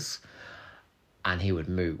actors. And he would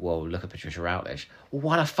moot, well, look at Patricia Routledge. Well,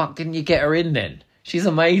 why the fuck didn't you get her in then? She's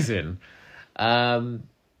amazing.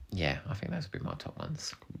 Yeah, I think those would be my top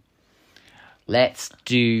ones. Let's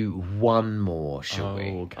do one more, shall we?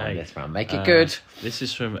 Okay. On this round. Make it good. This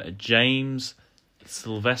is from James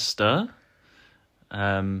Sylvester.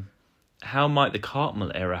 How might the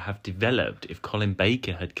Cartmel era have developed if Colin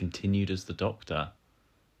Baker had continued as the Doctor?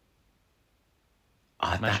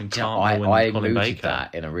 Imagine Cartmel I with Colin mooted Baker.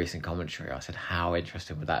 that in a recent commentary. I said, how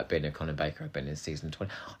interesting would that have been if Colin Baker had been in season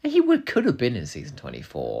 20? Could have been in season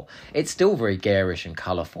 24. It's still very garish and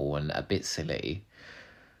colourful and a bit silly.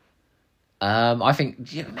 I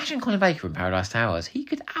think, imagine Colin Baker in Paradise Towers. He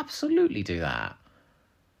could absolutely do that.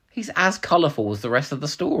 He's as colourful as the rest of the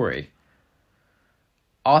story.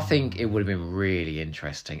 I think it would have been really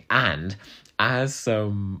interesting. And as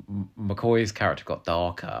McCoy's character got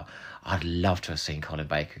darker, I'd love to have seen Colin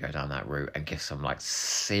Baker go down that route and give some like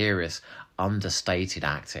serious, understated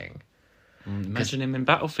acting. Imagine him in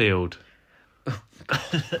Battlefield.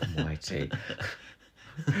 Almighty.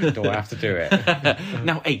 Do I have to do it?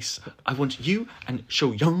 Now, Ace, I want you and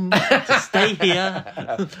Sho Young to stay here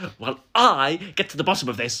while I get to the bottom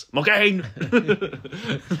of this. Morgaine!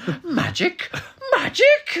 Magic!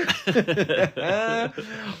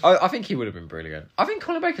 I think he would have been brilliant. I think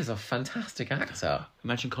Colin Baker's a fantastic actor.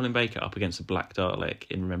 Imagine Colin Baker up against a black Dalek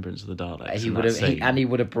in Remembrance of the Daleks. He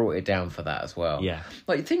would have brought it down for that as well. Yeah.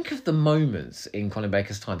 Like, think of the moments in Colin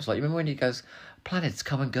Baker's times. Like, you remember when he goes, planets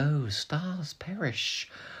come and go, stars perish.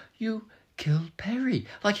 You killed Perry.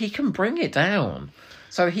 Like, he can bring it down.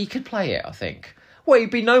 So he could play it, I think. Well,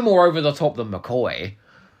 he'd be no more over the top than McCoy.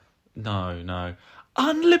 No.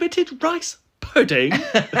 Unlimited rice pudding?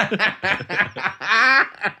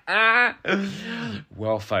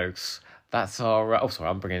 Well, folks, that's our... Oh, sorry,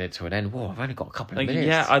 I'm bringing it to an end. Whoa, I've only got a couple of minutes.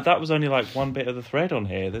 Yeah, that was only like one bit of the thread on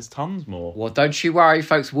here. There's tons more. Well, don't you worry,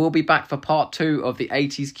 folks. We'll be back for part 2 of the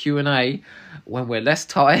 80s Q&A when we're less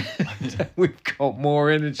tired. We've got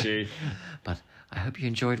more energy. But I hope you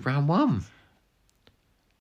enjoyed round 1.